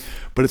clearly.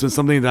 But it's been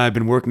something that I've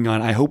been working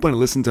on. I hope when I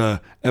listen to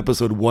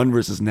episode 1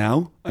 versus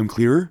now, I'm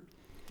clearer.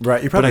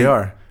 Right, you probably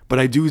are. But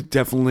I do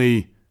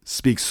definitely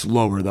speak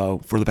slower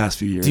though for the past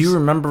few years. Do you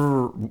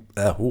remember?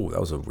 That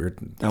was a weird.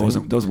 That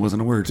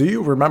wasn't a word. Do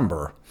you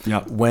remember?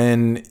 Yeah.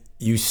 When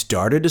you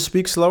started to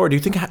speak slower? Do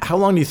you think how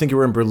long do you think you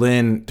were in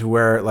Berlin to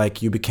where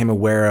like you became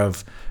aware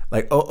of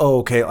like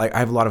okay, like I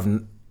have a lot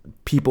of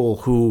people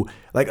who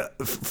like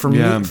for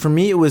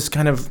me it was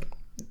kind of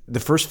the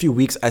first few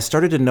weeks I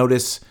started to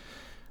notice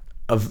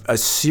a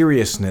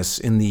seriousness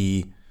in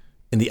the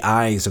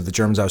eyes of the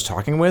Germans I was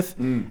talking with,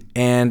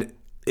 and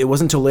it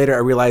wasn't until later I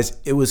realized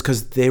it was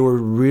because they were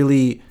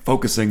really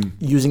focusing,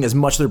 using as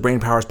much of their brain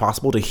power as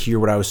possible to hear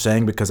what I was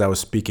saying because I was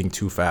speaking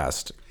too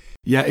fast.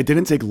 Yeah, it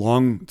didn't take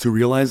long to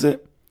realize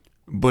it,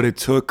 but it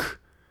took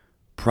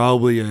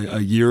probably a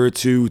year or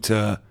two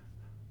to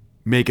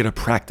make it a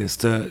practice,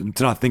 to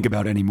not think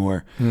about it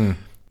anymore.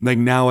 Like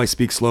now I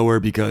speak slower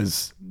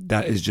because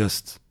that is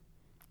just,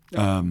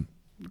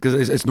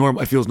 because it's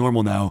normal. It feels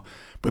normal now,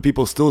 but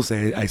people still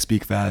say I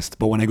speak fast.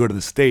 But when I go to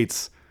the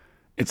States,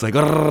 it's like,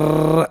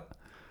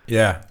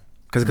 yeah,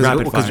 because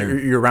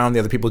you're around the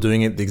other people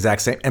doing it the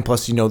exact same, and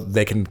plus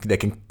they can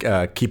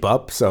keep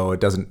up, so it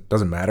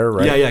doesn't matter,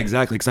 right? Yeah,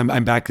 exactly. Because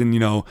I'm back in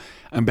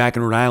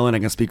Rhode Island. I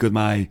can speak with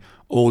my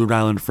old Rhode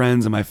Island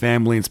friends and my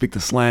family and speak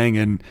the slang,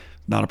 and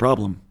not a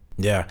problem.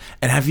 Yeah,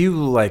 and have you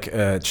like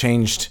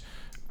changed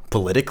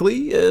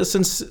politically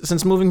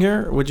since moving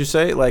here? Would you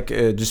say like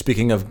just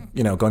speaking of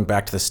going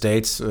back to the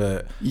States?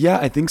 Yeah,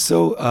 I think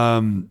so.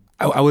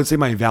 I would say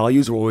my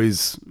values were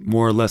always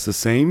more or less the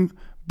same.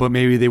 But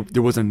maybe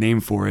there wasn't a name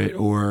for it,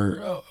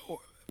 or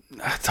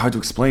it's hard to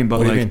explain.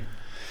 But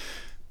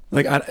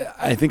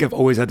I think I've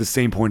always had the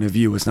same point of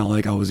view. It's not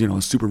like I was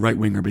a super right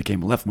winger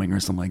became a left winger or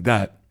something like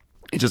that.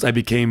 It's just I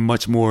became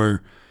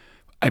more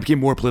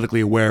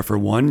politically aware for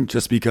one,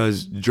 just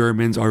because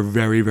Germans are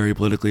very, very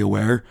politically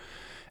aware,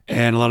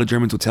 and a lot of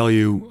Germans will tell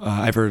you.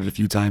 I've heard it a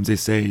few times. They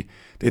say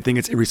they think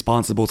it's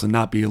irresponsible to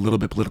not be a little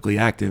bit politically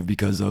active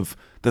because of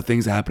the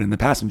things that happened in the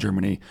past in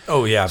Germany.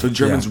 Oh yeah. So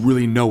Germans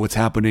really know what's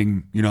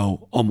happening,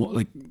 almost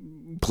like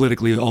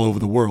politically all over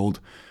the world,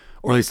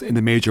 or at least in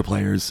the major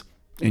players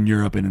in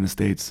Europe and in the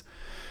States.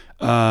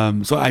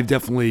 So I've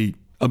definitely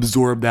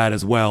absorbed that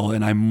as well,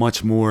 and I'm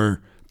much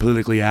more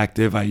politically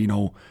active.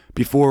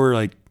 Before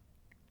like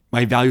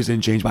my values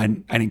didn't change, but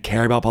I didn't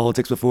care about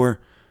politics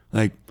before,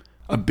 like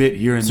a bit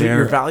here and there.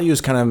 Your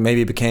values kind of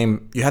maybe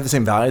you had the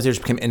same values, they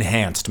just became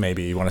enhanced,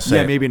 maybe you want to say.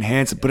 Yeah, maybe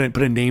enhanced, put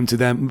a name to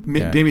them.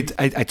 Maybe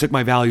I took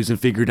my values and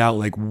figured out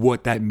like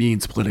what that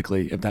means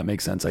politically, if that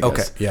makes sense, I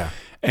guess. Okay, yeah.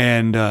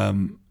 And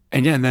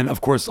then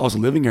of course also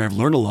living here, I've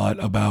learned a lot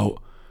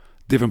about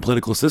different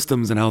political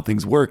systems and how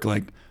things work.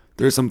 Like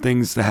there's some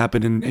things that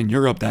happen in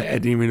Europe that I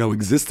didn't even know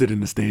existed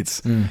in the States.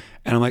 And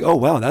I'm like, oh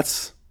wow,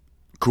 that's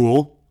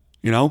cool,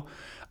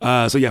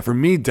 So yeah, for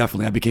me,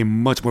 definitely, I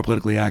became much more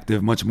politically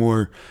active, much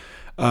more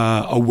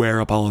aware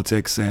of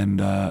politics, and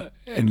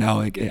now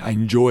like I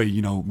enjoy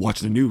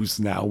watching the news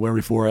now, where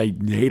before I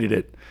hated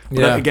it.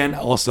 But again,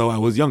 also I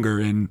was younger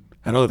and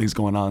had other things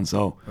going on.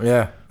 So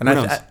yeah, and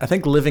I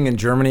think living in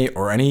Germany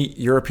or any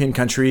European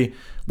country,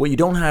 what you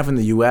don't have in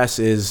the U.S.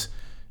 is,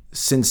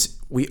 since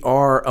we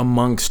are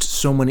amongst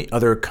so many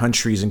other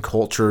countries and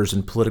cultures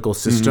and political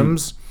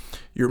systems,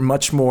 you're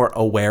much more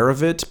aware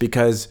of it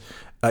because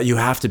you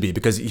have to be,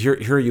 because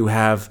here you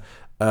have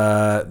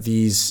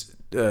these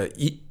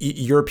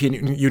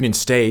European Union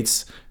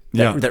states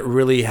that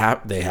really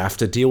have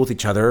to deal with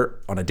each other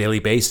on a daily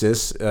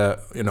basis,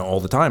 all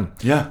the time.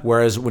 Yeah.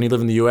 Whereas when you live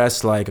in the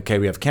U.S., like, okay,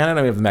 we have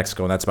Canada, we have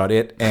Mexico, and that's about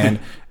it. And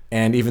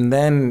even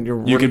then,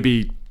 you can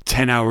be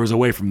 10 hours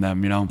away from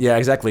them, you know? Yeah,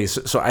 exactly.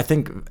 So I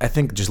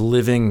think just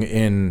living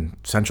in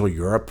Central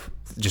Europe,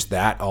 just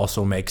that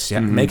also makes you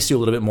a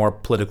little bit more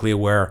politically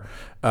aware,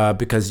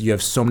 because you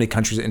have so many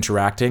countries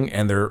interacting,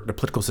 and their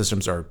political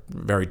systems are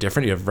very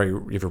different. You have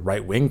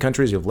right wing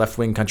countries, you have left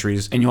wing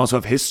countries, And you also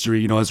have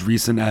history, you know, as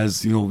recent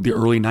as, you know, the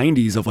early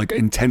 90s of like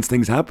intense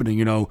things happening,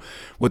 you know,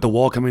 with the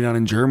wall coming down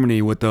in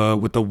Germany, with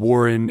the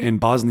war in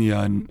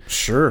Bosnia, and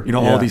sure, you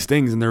know, all these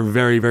things, and they're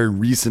very, very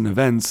recent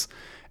events.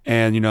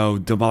 And, you know,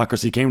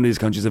 democracy came to these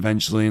countries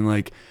eventually, and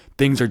like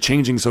things are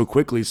changing so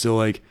quickly. So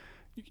like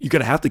you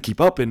gotta have to keep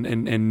up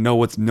and know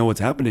what's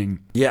happening.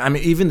 Yeah, I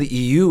mean, even the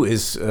EU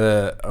is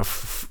a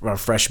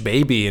fresh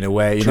baby in a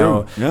way. You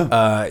know,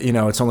 you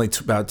know, it's only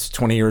about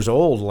 20 years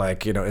old.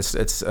 Like, you know, it's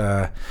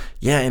and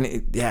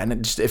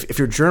it just if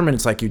you're German,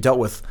 it's like you dealt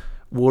with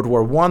World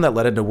War I that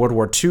led into World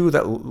War II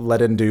that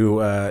led into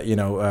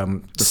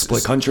The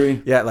split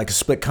country. Yeah, like a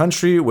split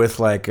country with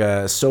like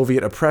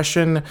Soviet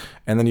oppression,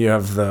 and then you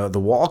have the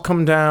wall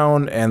come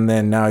down, and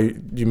then now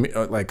you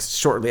like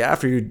shortly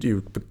after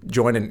you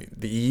join in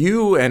the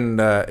EU, and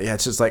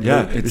it's just like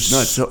it's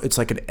nuts. So it's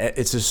like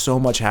it's just so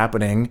much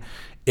happening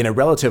in a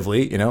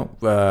relatively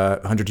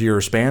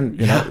 100-year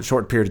span,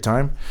 short period of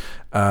time.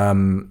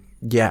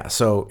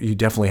 So you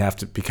definitely have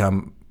to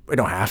become. You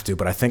don't have to,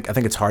 but I think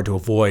it's hard to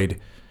avoid.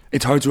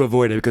 It's hard to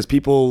avoid it because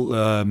people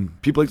like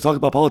to talk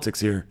about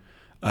politics here,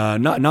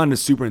 not in a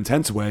super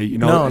intense way. You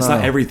know, it's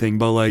not everything,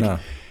 but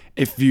like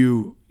if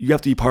you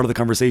have to be part of the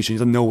conversation, you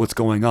have to know what's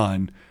going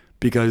on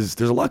because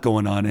there's a lot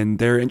going on, and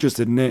they're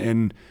interested in it.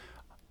 And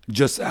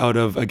just out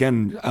of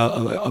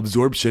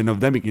absorption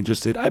of them being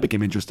interested, I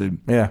became interested.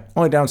 Yeah.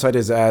 Only downside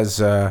is as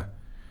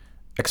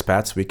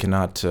expats we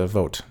cannot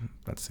vote.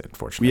 That's it,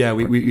 unfortunately. Yeah,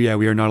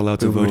 we are not allowed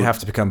to vote. We'd have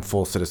to become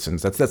full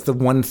citizens. That's the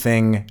one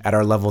thing at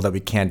our level that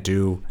we can't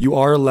do. You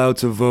are allowed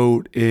to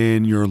vote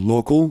in your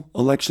local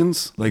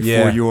elections, like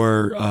for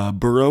your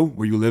borough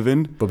where you live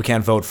in. But we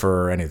can't vote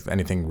for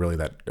anything really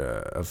that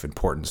of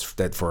importance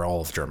that for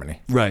all of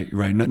Germany. Right.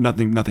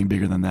 Nothing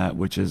bigger than that,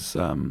 which is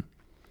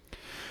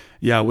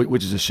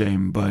which is a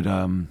shame. But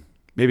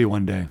maybe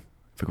one day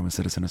if I become a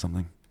citizen or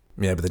something.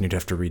 Yeah, but then you'd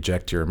have to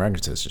reject your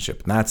American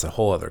citizenship, and that's a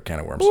whole other can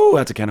of worms. Oh,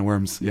 that's a can of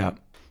worms. Yeah.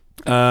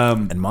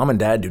 And mom and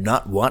dad do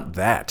not want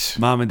that.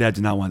 Mom and dad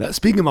do not want that.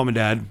 Speaking of mom and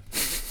dad,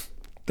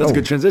 that's a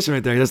good transition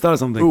right there. I just thought of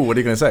something. Ooh, what are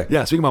you going to say?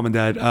 Yeah, speaking of mom and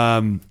dad,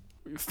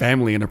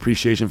 family and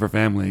appreciation for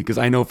family. Because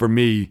I know for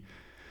me,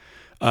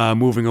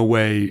 moving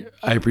away,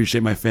 I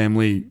appreciate my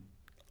family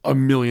a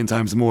million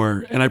times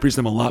more. And I appreciate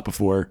them a lot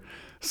before.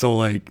 So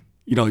like,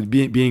 you know,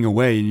 being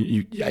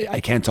away,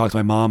 I can't talk to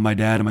my mom, my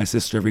dad, and my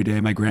sister every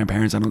day. My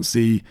grandparents I don't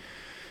see.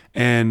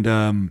 And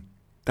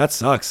that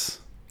sucks.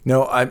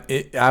 No,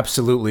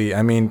 absolutely.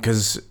 I mean,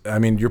 because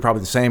you're probably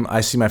the same. I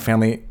see my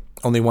family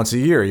only once a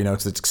year. You know,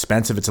 it's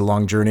expensive. It's a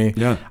long journey.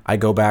 Yeah. I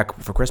go back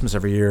for Christmas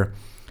every year,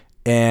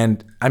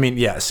 and I mean,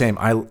 yeah, same.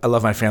 I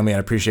love my family and I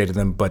appreciated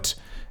them, but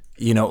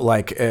being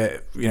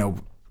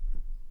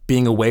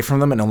away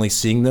from them and only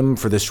seeing them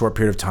for this short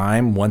period of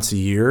time once a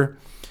year,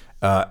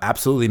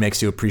 absolutely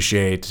makes you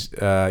appreciate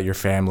your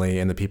family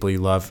and the people you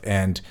love,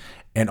 and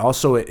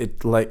also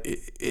it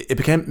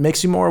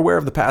makes you more aware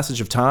of the passage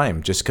of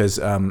time, just because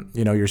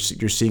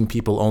you're seeing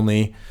people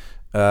only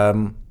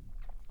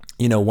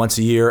once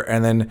a year,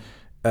 and then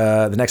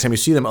the next time you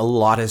see them, a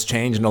lot has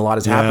changed and a lot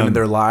has happened in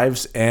their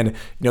lives, and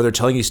they're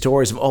telling you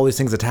stories of all these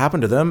things that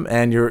happened to them,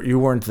 and you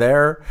weren't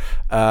there.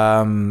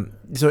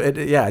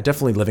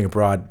 Definitely living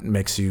abroad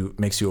makes you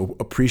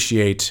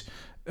appreciate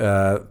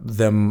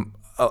them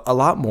a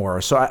lot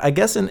more. So I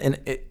guess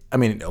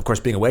of course,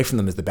 being away from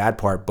them is the bad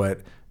part, but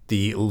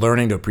the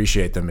learning to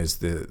appreciate them is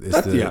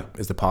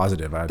the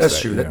positive.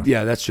 That's true.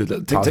 That's true.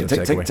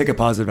 Take a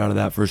positive out of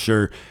that for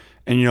sure.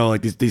 And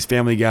like these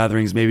family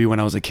gatherings, maybe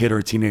when I was a kid or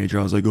a teenager,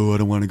 I was like, oh, I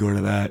don't want to go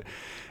to that.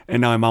 And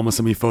now my mom will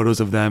send me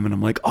photos of them, and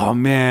I'm like, oh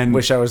man,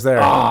 wish I was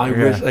there. I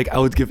wish I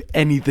would give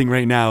anything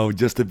right now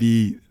just to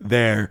be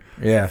there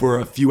for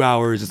a few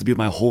hours, just to be with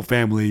my whole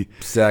family.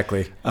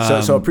 Exactly.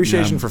 So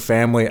appreciation for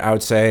family, I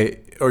would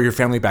say, or your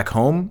family back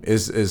home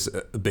is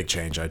a big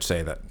change. I'd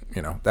say that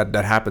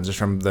that happens just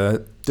from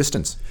the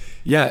distance.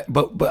 Yeah,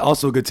 but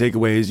also a good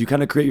takeaway is you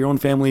kind of create your own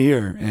family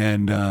here,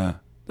 and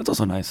that's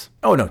also nice.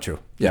 Oh no, true.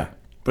 Yeah,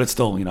 but it's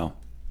still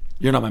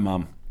you're not my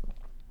mom.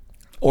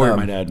 Or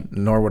my dad.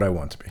 Nor would I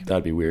want to be.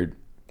 That'd be weird.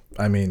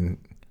 I mean,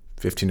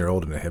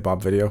 15-year-old in a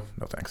hip-hop video?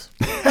 No thanks.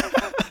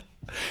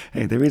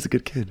 Hey, they raised a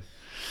good kid.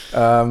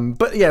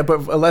 But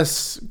a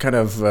less kind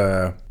of...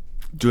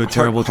 do a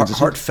terrible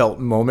heartfelt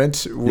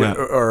moment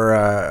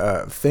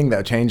or thing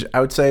that changed.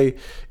 I would say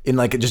in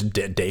like a just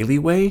daily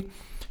way,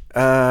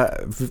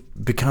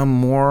 become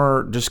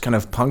more just kind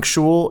of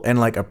punctual and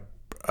like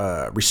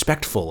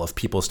respectful of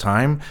people's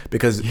time,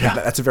 because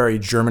that's a very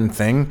German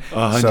thing.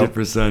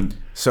 100%.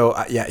 So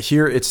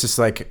here it's just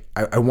like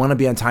I want to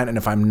be on time, and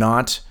if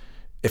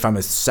I'm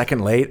a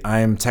second late,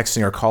 I'm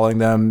texting or calling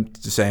them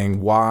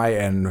saying why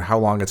and how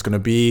long it's going to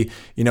be.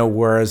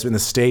 Whereas in the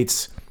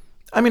States,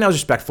 I mean, I was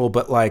respectful,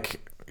 but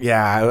like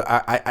Yeah,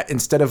 I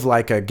instead of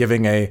like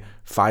giving a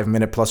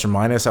 5-minute plus or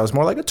minus, I was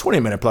more like a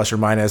 20-minute plus or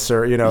minus,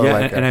 or Yeah,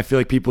 like and I feel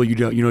like people,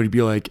 you'd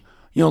be like,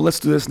 let's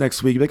do this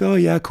next week. You'd be like, oh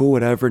yeah, cool,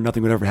 whatever.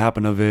 Nothing would ever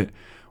happen of it.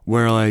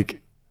 Where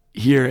like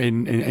here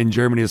in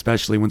Germany,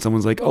 especially when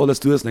someone's like, oh, let's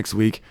do this next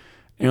week,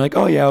 and you're like,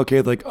 oh yeah,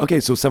 okay, like okay,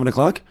 so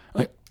 7:00,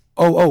 like.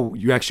 Oh,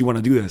 you actually want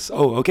to do this?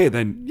 Oh, okay,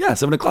 then yeah,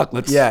 7:00.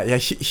 Let's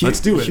let's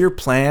do it. Here,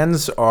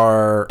 plans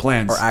are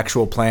Plans. are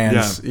actual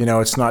plans.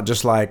 Yeah. It's not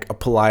just like a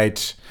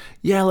polite,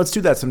 yeah, let's do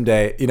that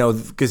someday.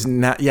 Because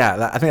now,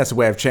 I think that's the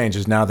way I've changed.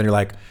 Is now then you're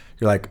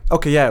like,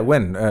 okay, yeah,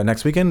 when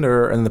next weekend,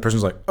 and the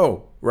person's like,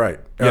 oh, right,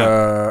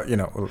 Yeah.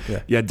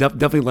 yeah.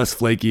 Definitely less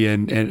flaky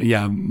and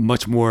yeah,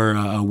 much more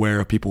aware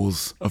of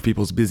people's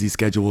busy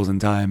schedules and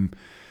time.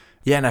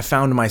 Yeah, and I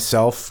found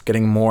myself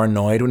getting more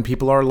annoyed when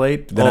people are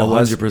late than I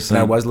was 100%. than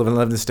I was living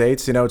in the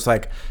States. It's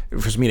like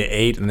if it's me at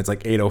 8 and it's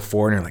like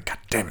 8:04, and you're like, God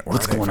damn it,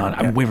 What's going on?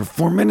 I'm waiting for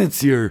 4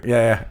 minutes here.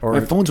 Yeah. Or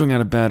My phone's running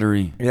out of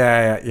battery.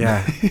 yeah.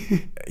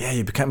 Yeah,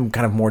 you become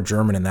kind of more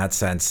German in that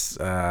sense,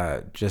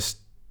 just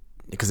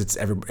because it's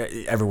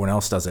everyone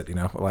else does it,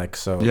 like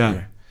so.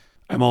 Yeah.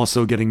 I'm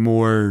also getting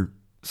more.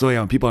 So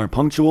yeah, when people aren't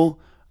punctual,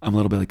 I'm a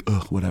little bit like,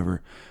 ugh,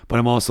 whatever. But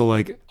I'm also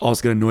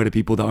get annoyed at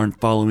people that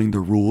aren't following the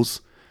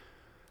rules.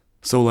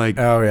 So like,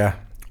 Oh yeah.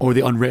 or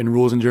the unwritten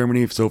rules in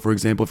Germany. So for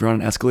example, if you're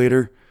on an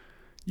escalator,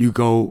 you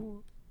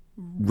go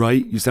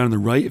right, you stand on the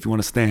right if you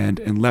want to stand,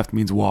 and left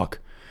means walk.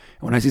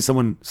 And when I see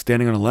someone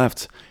standing on the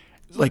left,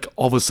 like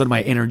all of a sudden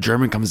my inner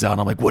German comes out.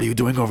 And I'm like, what are you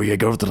doing over here?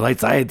 Go over to the right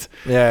side.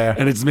 Yeah.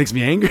 And it just makes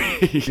me angry.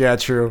 Yeah,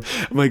 true.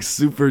 I'm like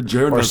super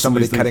German. Or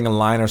somebody cutting a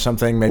line or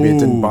something. Maybe it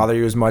didn't bother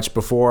you as much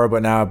before,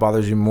 but now it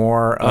bothers you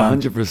more.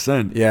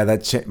 100%. Yeah,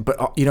 but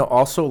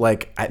also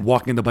like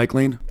Walking in the bike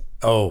lane,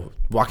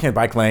 walking a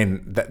bike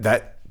lane,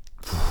 that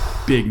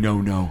big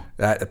no.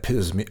 that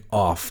pisses me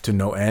off to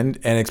no end,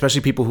 and especially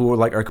people who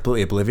are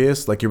completely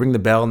oblivious. Like you ring the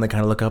bell and they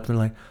kind of look up and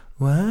they're like,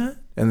 "What?"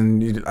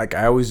 And then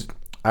I always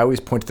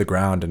point to the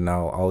ground and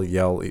I'll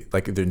yell,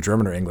 like either in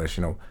German or English,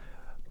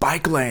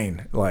 bike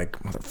lane, like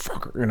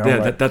motherfucker, Yeah,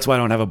 like, that's why I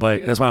don't have a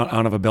bike. That's why I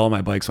don't have a bell on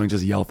my bike, so I can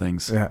just yell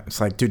things. yeah. It's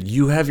like, dude,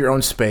 you have your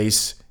own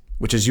space,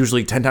 which is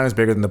usually 10 times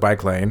bigger than the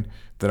bike lane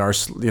than our,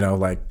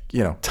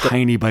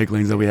 Tiny bike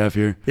lanes that we have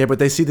here. Yeah, but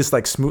they see this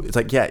like smooth. It's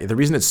like, yeah, the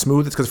reason it's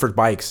smooth is because for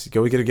bikes.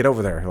 We got to get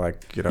over there,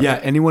 Yeah,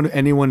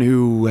 anyone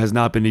who has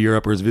not been to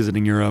Europe or is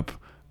visiting Europe,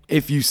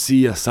 if you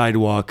see a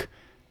sidewalk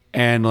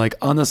and like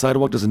on the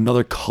sidewalk there's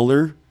another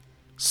color,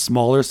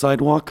 smaller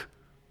sidewalk,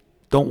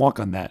 don't walk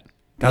on that.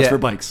 That's for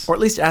bikes. Or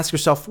at least ask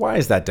yourself, why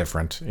is that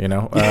different?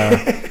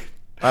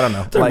 I don't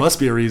know. There must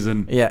be a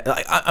reason. Yeah.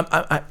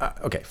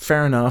 Okay.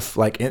 Fair enough.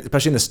 Like,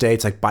 especially in the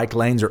States, like bike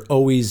lanes are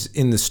always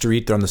in the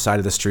street. They're on the side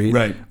of the street.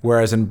 Right.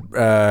 Whereas in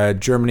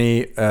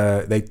Germany,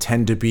 they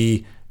tend to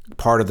be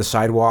part of the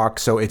sidewalk,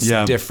 so it's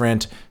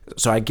different.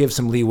 So I give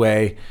some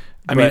leeway.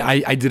 I mean,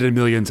 I did it a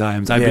million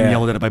times. I've been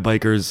yelled at by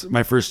bikers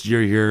my first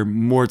year here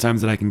more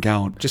times than I can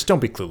count. Just don't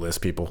be clueless,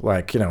 people.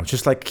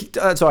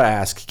 That's all I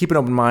ask. Keep an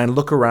open mind.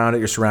 Look around at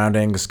your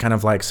surroundings. Kind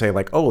of like say,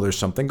 oh, there's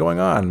something going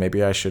on.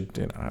 Maybe I should,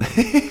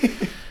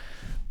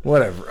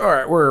 whatever. All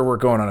right, we're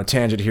going on a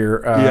tangent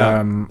here.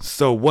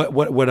 So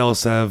what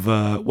else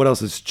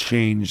has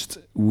changed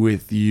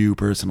with you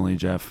personally,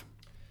 Jeff?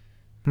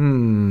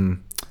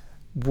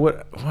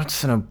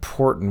 What's an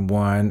important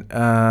one?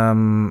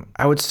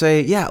 I would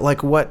say,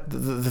 like what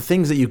the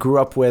things that you grew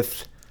up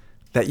with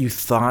that you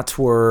thought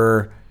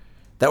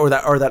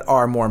that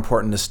are more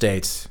important in the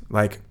States,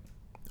 like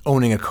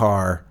owning a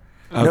car.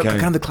 Okay.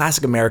 Kind of the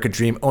classic American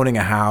dream, owning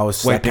a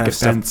house, White that kind picket of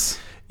stuff. fence.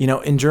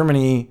 In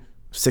Germany,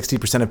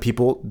 60% of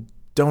people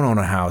don't own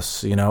a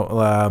house.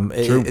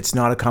 It's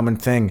not a common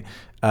thing.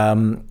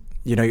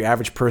 Your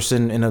average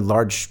person in a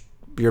large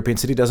European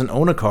city doesn't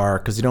own a car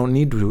because you don't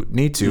need to.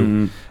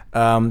 Mm-hmm.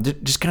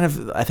 Just kind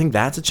of, I think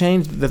that's a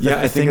change. The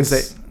things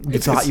that you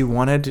thought you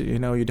wanted, you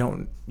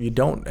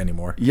don't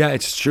anymore. Yeah,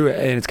 it's true,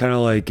 and it's kind of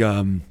like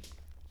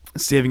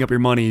saving up your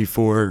money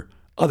for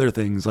other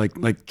things,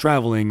 like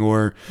traveling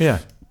or I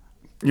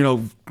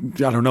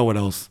don't know what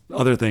else,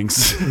 other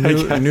things.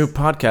 New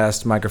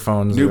podcast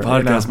microphones.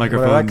 Microphones.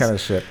 That kind of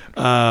shit.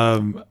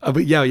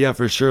 But yeah,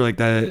 for sure, like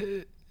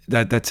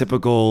that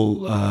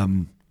typical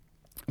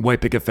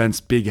white picket fence,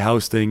 big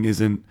house thing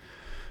isn't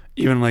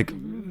even like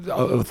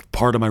a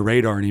part of my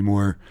radar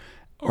anymore,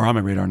 or on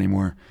my radar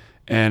anymore.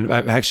 And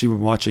I've actually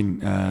been watching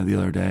the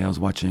other day. I was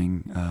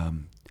watching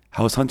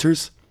House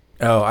Hunters.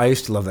 Oh, I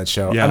used to love that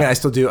show. Yeah. I mean, I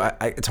still do.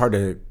 It's hard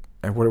to.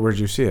 Where did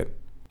you see it?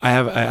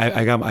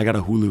 I got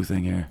a Hulu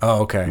thing here.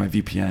 Oh, okay. My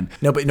VPN.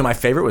 No, but my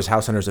favorite was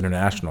House Hunters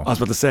International. I was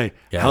about to say,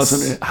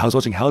 yes. I was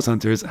watching House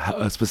Hunters,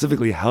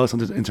 specifically House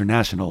Hunters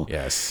International.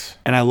 Yes.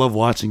 And I love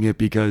watching it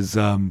because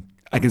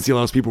I can see a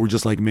lot of people were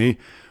just like me,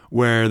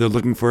 where they're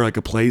looking for like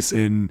a place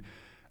in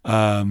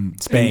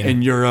Spain,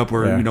 in Europe,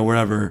 or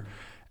wherever,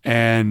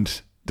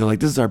 and they're like,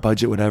 "This is our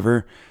budget,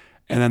 whatever."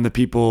 And then the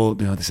people,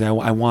 they say,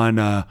 "I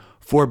want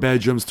 4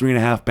 bedrooms,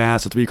 3.5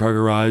 baths, a 3-car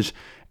garage,"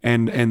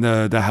 And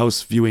the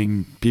house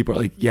viewing people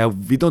are like, yeah,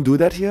 we don't do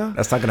that here.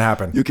 That's not gonna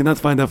happen. You cannot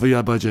find that for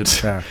your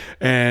budget. Yeah.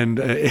 And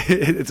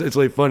it's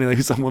really funny. Like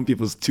some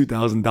people's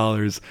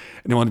 $2,000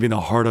 and they want to be in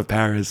the heart of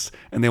Paris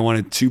and they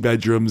wanted 2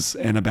 bedrooms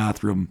and a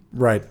bathroom.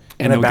 Right.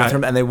 And a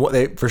bathroom, and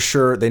they for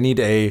sure they need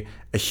a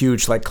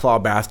huge like claw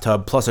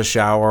bathtub plus a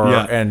shower.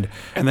 Yeah.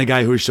 And the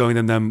guy who was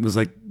showing them was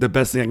like, the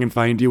best thing I can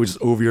find you, which is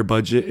over your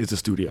budget, is a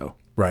studio.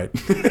 right.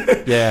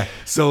 Yeah.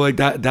 So like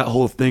that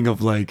whole thing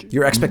of like,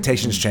 Your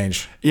expectations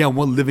change. yeah,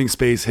 what living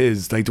space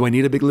is. Like, do I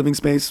need a big living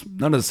space?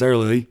 Not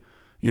necessarily,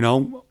 you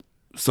know?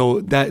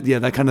 So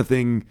that kind of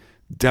thing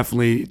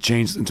definitely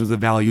changed in terms of the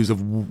values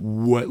of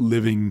what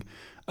living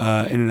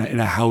in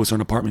a house or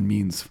an apartment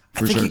means,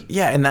 for sure.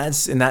 Yeah, and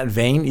that's in that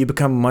vein, you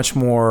become much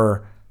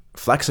more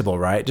flexible,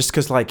 right? Just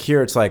because like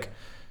here, it's like,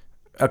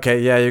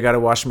 okay, yeah, you got a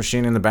washing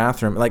machine in the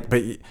bathroom, like,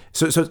 but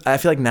so I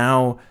feel like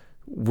now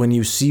when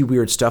you see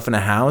weird stuff in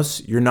a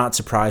house, you're not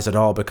surprised at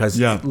all because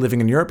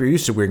living in Europe, you're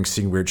used to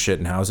seeing weird shit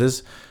in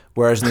houses.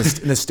 Whereas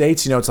in the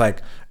States, it's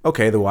like,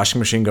 okay, the washing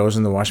machine goes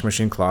in the washing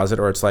machine closet,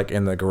 or it's like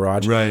in the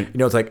garage. Right.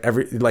 It's like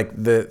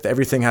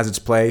everything has its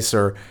place,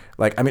 or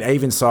like, I mean, I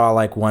even saw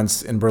like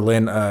once in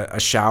Berlin a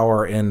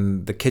shower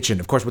in the kitchen.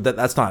 Of course, but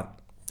that's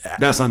not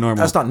normal.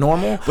 That's not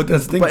normal. But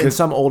that's the thing. But in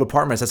some old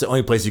apartments, that's the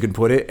only place you can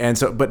put it. And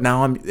so, but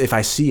now if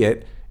I see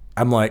it,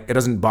 I'm like, it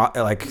doesn't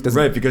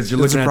right, because you're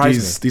looking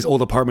at these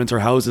old apartments or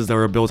houses that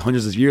were built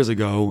hundreds of years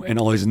ago and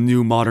all these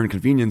new modern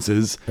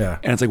conveniences. Yeah.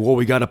 And it's like, well,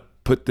 we got to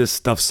put this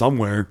stuff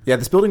somewhere. Yeah,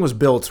 this building was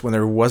built when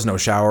there was no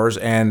showers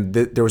and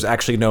there was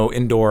actually no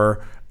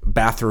indoor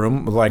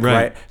bathroom,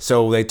 right?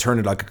 So they turned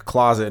it like a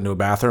closet into a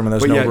bathroom, and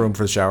there's no room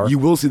for the shower. You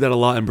will see that a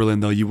lot in Berlin,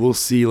 though. You will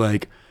see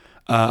like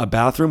a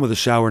bathroom with a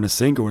shower and a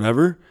sink or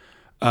whatever,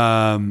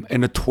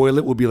 and a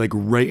toilet will be like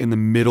right in the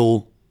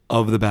middle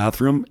of the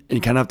bathroom, and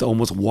you kind of have to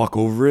almost walk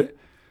over it.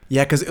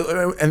 Yeah, because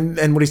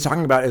and what he's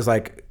talking about is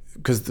like,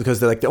 because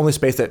they're like the only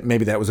space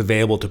that was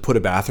available to put a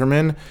bathroom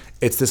in,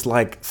 it's this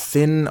like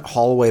thin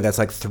hallway that's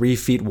like 3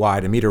 feet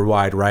wide, 1 meter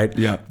wide, right?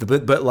 Yeah.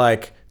 But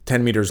like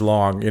 10 meters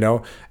long,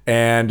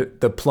 and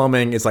the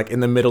plumbing is like in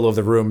the middle of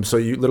the room. So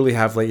you literally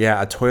have like,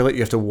 a toilet you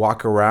have to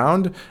walk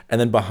around,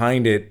 and then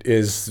behind it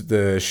is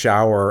the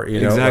shower,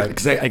 Exactly.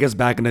 Because I guess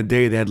back in the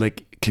day, they had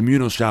like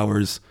communal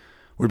showers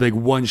where like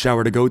one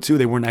shower to go to.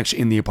 They weren't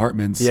actually in the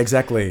apartments. Yeah,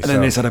 exactly. And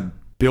then they started to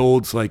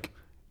build like,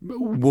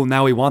 well,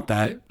 now we want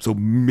that, so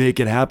make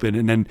it happen.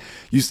 And then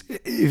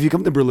if you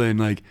come to Berlin,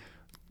 like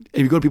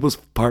if you go to people's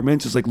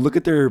apartments, just like look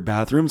at their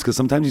bathrooms, because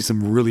sometimes you see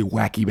some really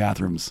wacky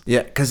bathrooms.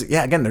 Yeah, because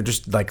again, they're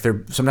just like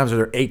sometimes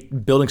they're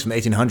 8 buildings from the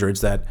 1800s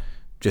that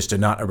just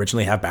did not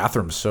originally have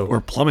bathrooms, or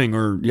plumbing,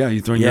 or you're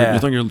throwing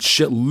your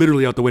shit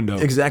literally out the window.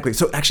 Exactly.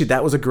 So actually,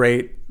 that was a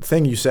great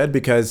thing you said,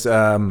 because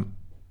I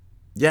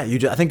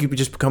think you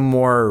just become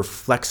more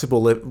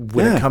flexible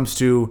when it comes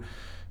to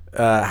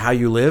how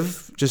you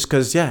live, just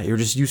because you're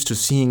just used to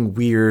seeing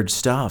weird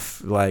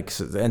stuff, but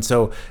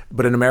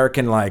an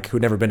American like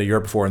who'd never been to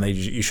Europe before, and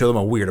you show them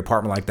a weird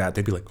apartment like that,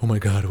 they'd be like, oh my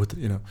god, what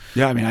the.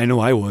 Yeah, I mean, I know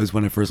I was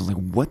when I first was like,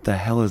 what the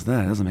hell is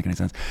that? It doesn't make any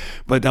sense.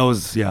 But that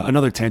was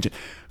another tangent.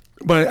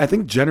 But I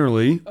think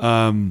generally,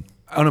 I don't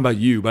know about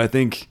you, but I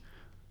think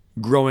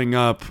growing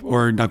up,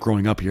 or not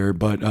growing up here,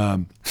 but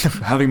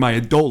having my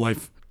adult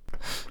life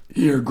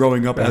here,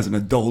 growing up as an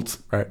adult,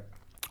 right,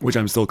 which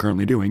I'm still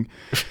currently doing,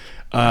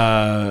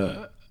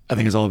 I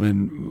think it's all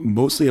been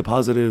mostly a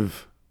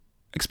positive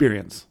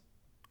experience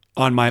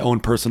on my own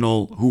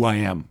personal who I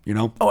am,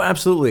 Oh,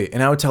 absolutely.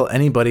 And I would tell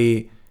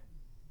anybody,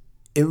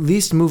 at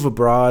least move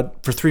abroad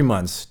for 3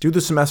 months, do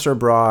the semester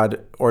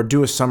abroad or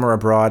do a summer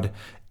abroad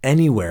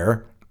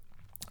anywhere,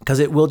 because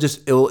it will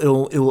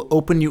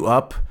open you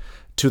up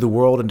to the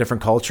world and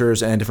different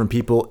cultures and different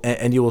people,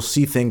 and you will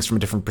see things from a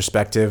different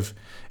perspective.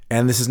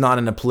 And this is not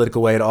in a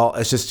political way at all.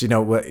 It's just,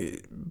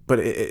 but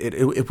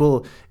it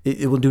will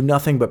do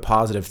nothing but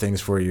positive things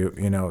for you,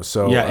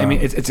 So yeah, I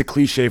mean, it's a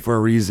cliche for a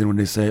reason when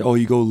they say, "Oh,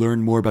 you go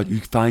learn more about, you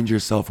find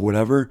yourself," or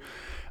whatever.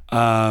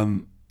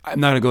 I'm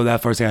not gonna go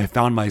that far, say I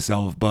found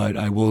myself, but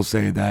I will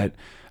say that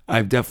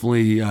I've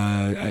definitely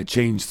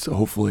changed.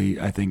 Hopefully,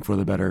 I think for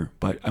the better.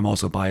 But I'm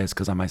also biased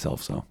because I'm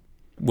myself. So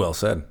well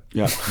said.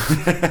 Yeah.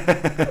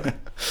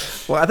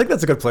 Well, I think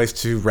that's a good place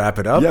to wrap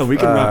it up. Yeah, we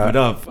can wrap it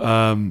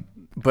up.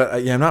 But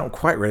I'm not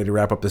quite ready to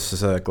wrap up this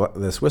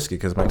whiskey,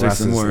 because my glass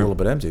is a little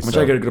bit empty. I'm gonna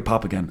try to get a good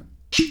pop again.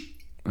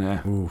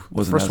 Yeah. Ooh,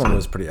 the first one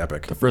was pretty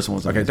epic. The first one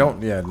was okay.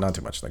 Not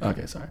too much.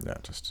 Okay, sorry. Yeah,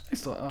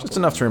 just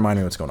enough to remind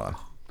me what's going on.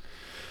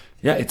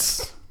 Yeah,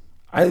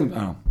 I don't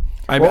know.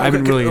 I've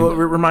been really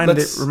remind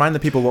the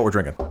people what we're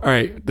drinking. All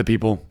right, the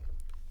people.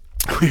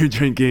 We're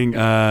drinking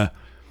the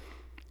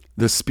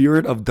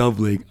Spirit of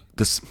Dublin.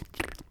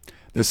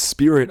 The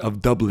Spirit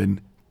of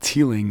Dublin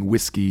Teeling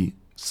Whiskey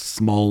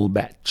Small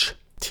Batch.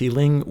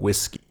 Teeling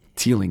whiskey.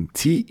 Teeling,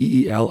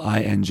 Teeling.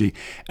 And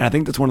I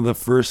think that's one of the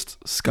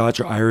first Scotch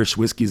or Irish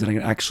whiskeys that I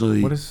can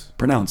actually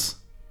pronounce.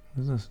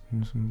 What is this?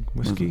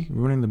 Whiskey?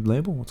 Ruining the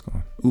label? What's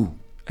going on? Ooh,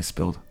 I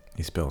spilled.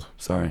 He spilled.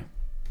 Sorry.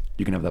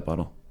 You can have that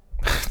bottle.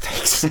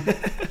 Thanks.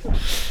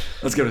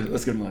 Let's give it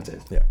a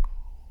taste. Yeah.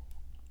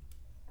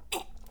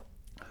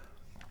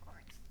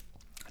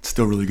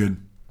 still really good.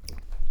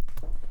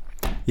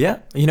 Yeah,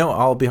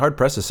 I'll be hard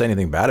pressed to say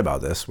anything bad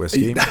about this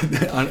whiskey.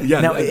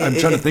 Yeah, now, I'm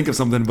trying to think of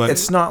something, but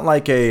it's not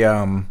like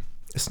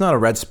it's not a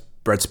red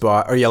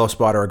spot or yellow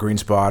spot or a green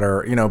spot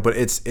or but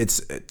it's a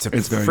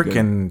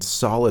freaking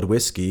solid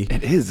whiskey.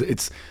 It is.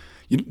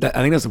 I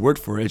think that's the word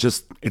for it.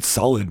 It's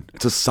solid.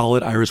 It's a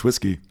solid Irish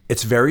whiskey.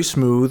 It's very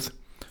smooth.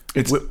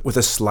 It's with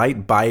a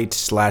slight bite /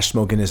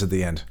 smokiness at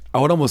the end. I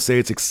would almost say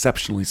it's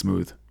exceptionally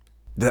smooth.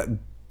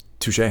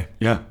 Touche.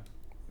 Yeah,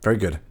 very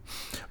good.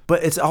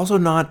 But it's also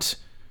not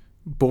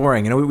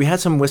boring. We had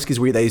some whiskeys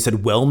that you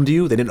said whelmed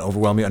you. They didn't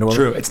overwhelm you.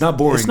 True. It's not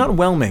boring. It's not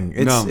whelming.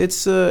 No.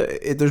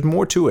 There's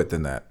more to it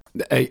than that.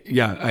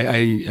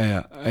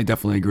 I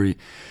definitely agree.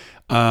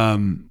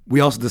 We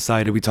also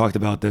decided, we talked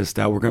about this,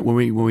 that when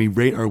we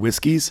rate our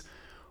whiskeys,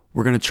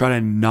 we're gonna try to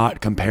not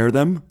compare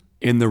them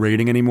in the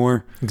rating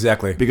anymore.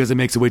 Exactly. Because it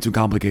makes it way too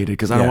complicated.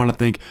 Because I don't want to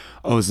think,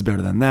 oh, this is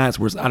better than that. It's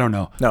worse. I don't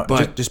know. No,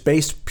 but just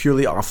based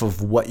purely off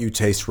of what you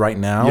taste right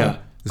now.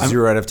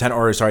 0 out of 10.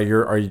 Or sorry,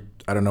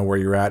 I don't know where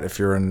you're at. If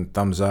you're in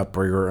thumbs up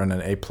or you're in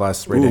an A+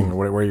 rating,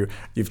 or where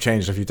you've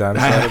changed a few times.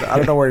 So I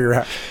don't know where you're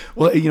at.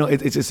 Well,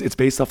 it's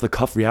based off the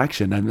cuff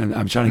reaction, and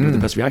I'm trying to give the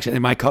best reaction.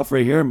 And my cuff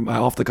right here, my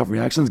off the cuff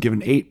reaction is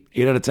given 8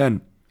 out of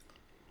 10.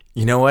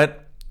 You know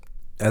what?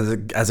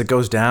 As it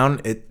goes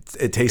down, it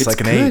tastes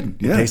like an good.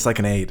 8. Yeah. It tastes like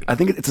an 8. I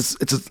think it's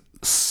a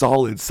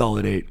solid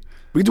 8.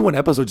 We can do one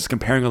episode just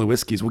comparing all the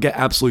whiskeys. We'll get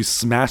absolutely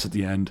smashed at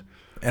the end.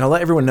 And I'll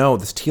let everyone know,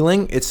 this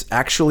Teeling, it's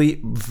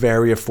actually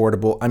very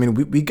affordable. I mean,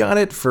 we got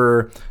it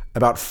for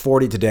about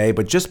 $40 today,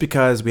 but just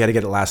because we had to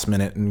get it last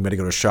minute and we had to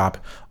go to a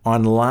shop,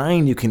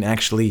 online you can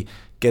actually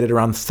get it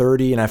around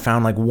 $30, and I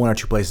found like 1 or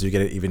 2 places you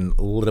get it even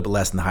a little bit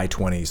less in the high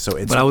 20s. So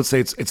but I would say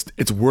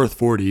it's worth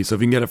 $40. So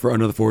if you can get it for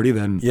under the $40,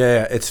 then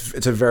yeah,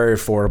 it's a very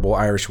affordable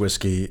Irish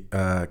whiskey.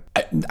 I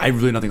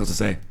really nothing else to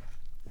say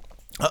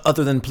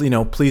other than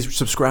please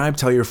subscribe,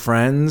 tell your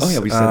friends. Oh yeah,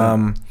 we said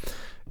that.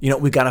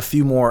 We got a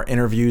few more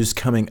interviews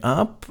coming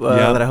up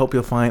that I hope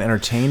you'll find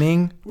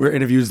entertaining. We're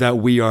interviews that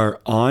we are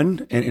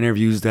on and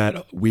interviews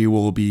that we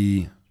will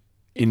be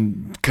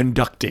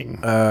conducting.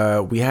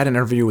 We had an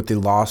interview with the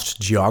Lost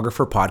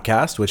Geographer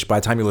podcast, which by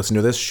the time you listen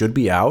to this should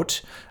be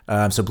out.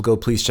 So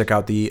please check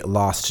out the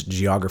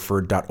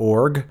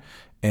lostgeographer.org.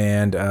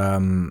 And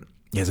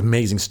he has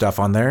amazing stuff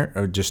on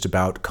there, just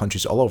about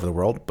countries all over the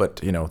world. But,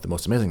 the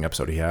most amazing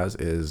episode he has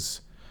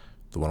is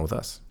the one with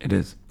us. It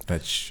is.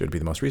 That should be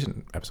the most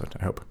recent episode,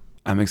 I hope.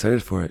 I'm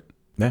excited for it.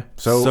 Yeah.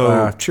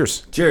 So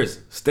cheers. Cheers.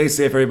 Stay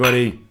safe,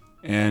 everybody.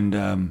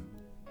 And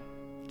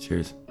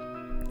cheers.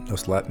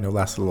 No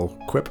last little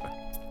quip.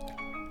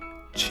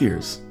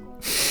 Cheers.